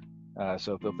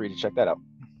 So feel free to check that out.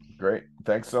 Great.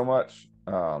 Thanks so much.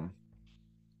 Yeah,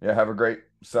 have a great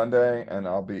Sunday, and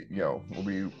we'll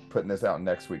be putting this out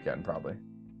next weekend probably.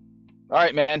 All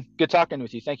right, man. Good talking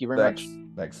with you. Thank you very much.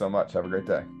 Thanks so much. Have a great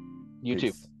day. You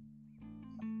too.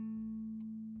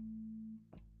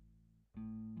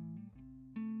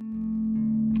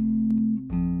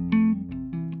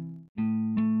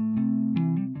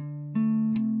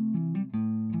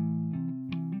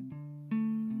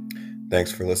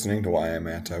 Thanks for listening to Why I'm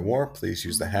Anti-War. Please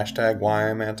use the hashtag Why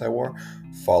I'm Anti-War.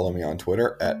 Follow me on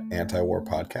Twitter at Anti-War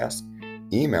Podcast.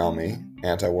 Email me,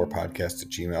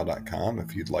 antiwarpodcast@gmail.com,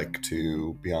 if you'd like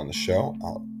to be on the show.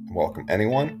 I'll welcome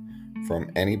anyone from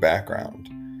any background.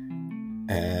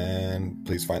 And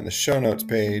please find the show notes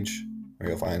page, where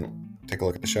take a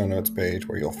look at the show notes page,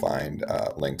 where you'll find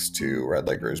links to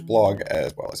Redleger's blog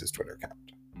as well as his Twitter account.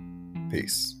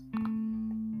 Peace.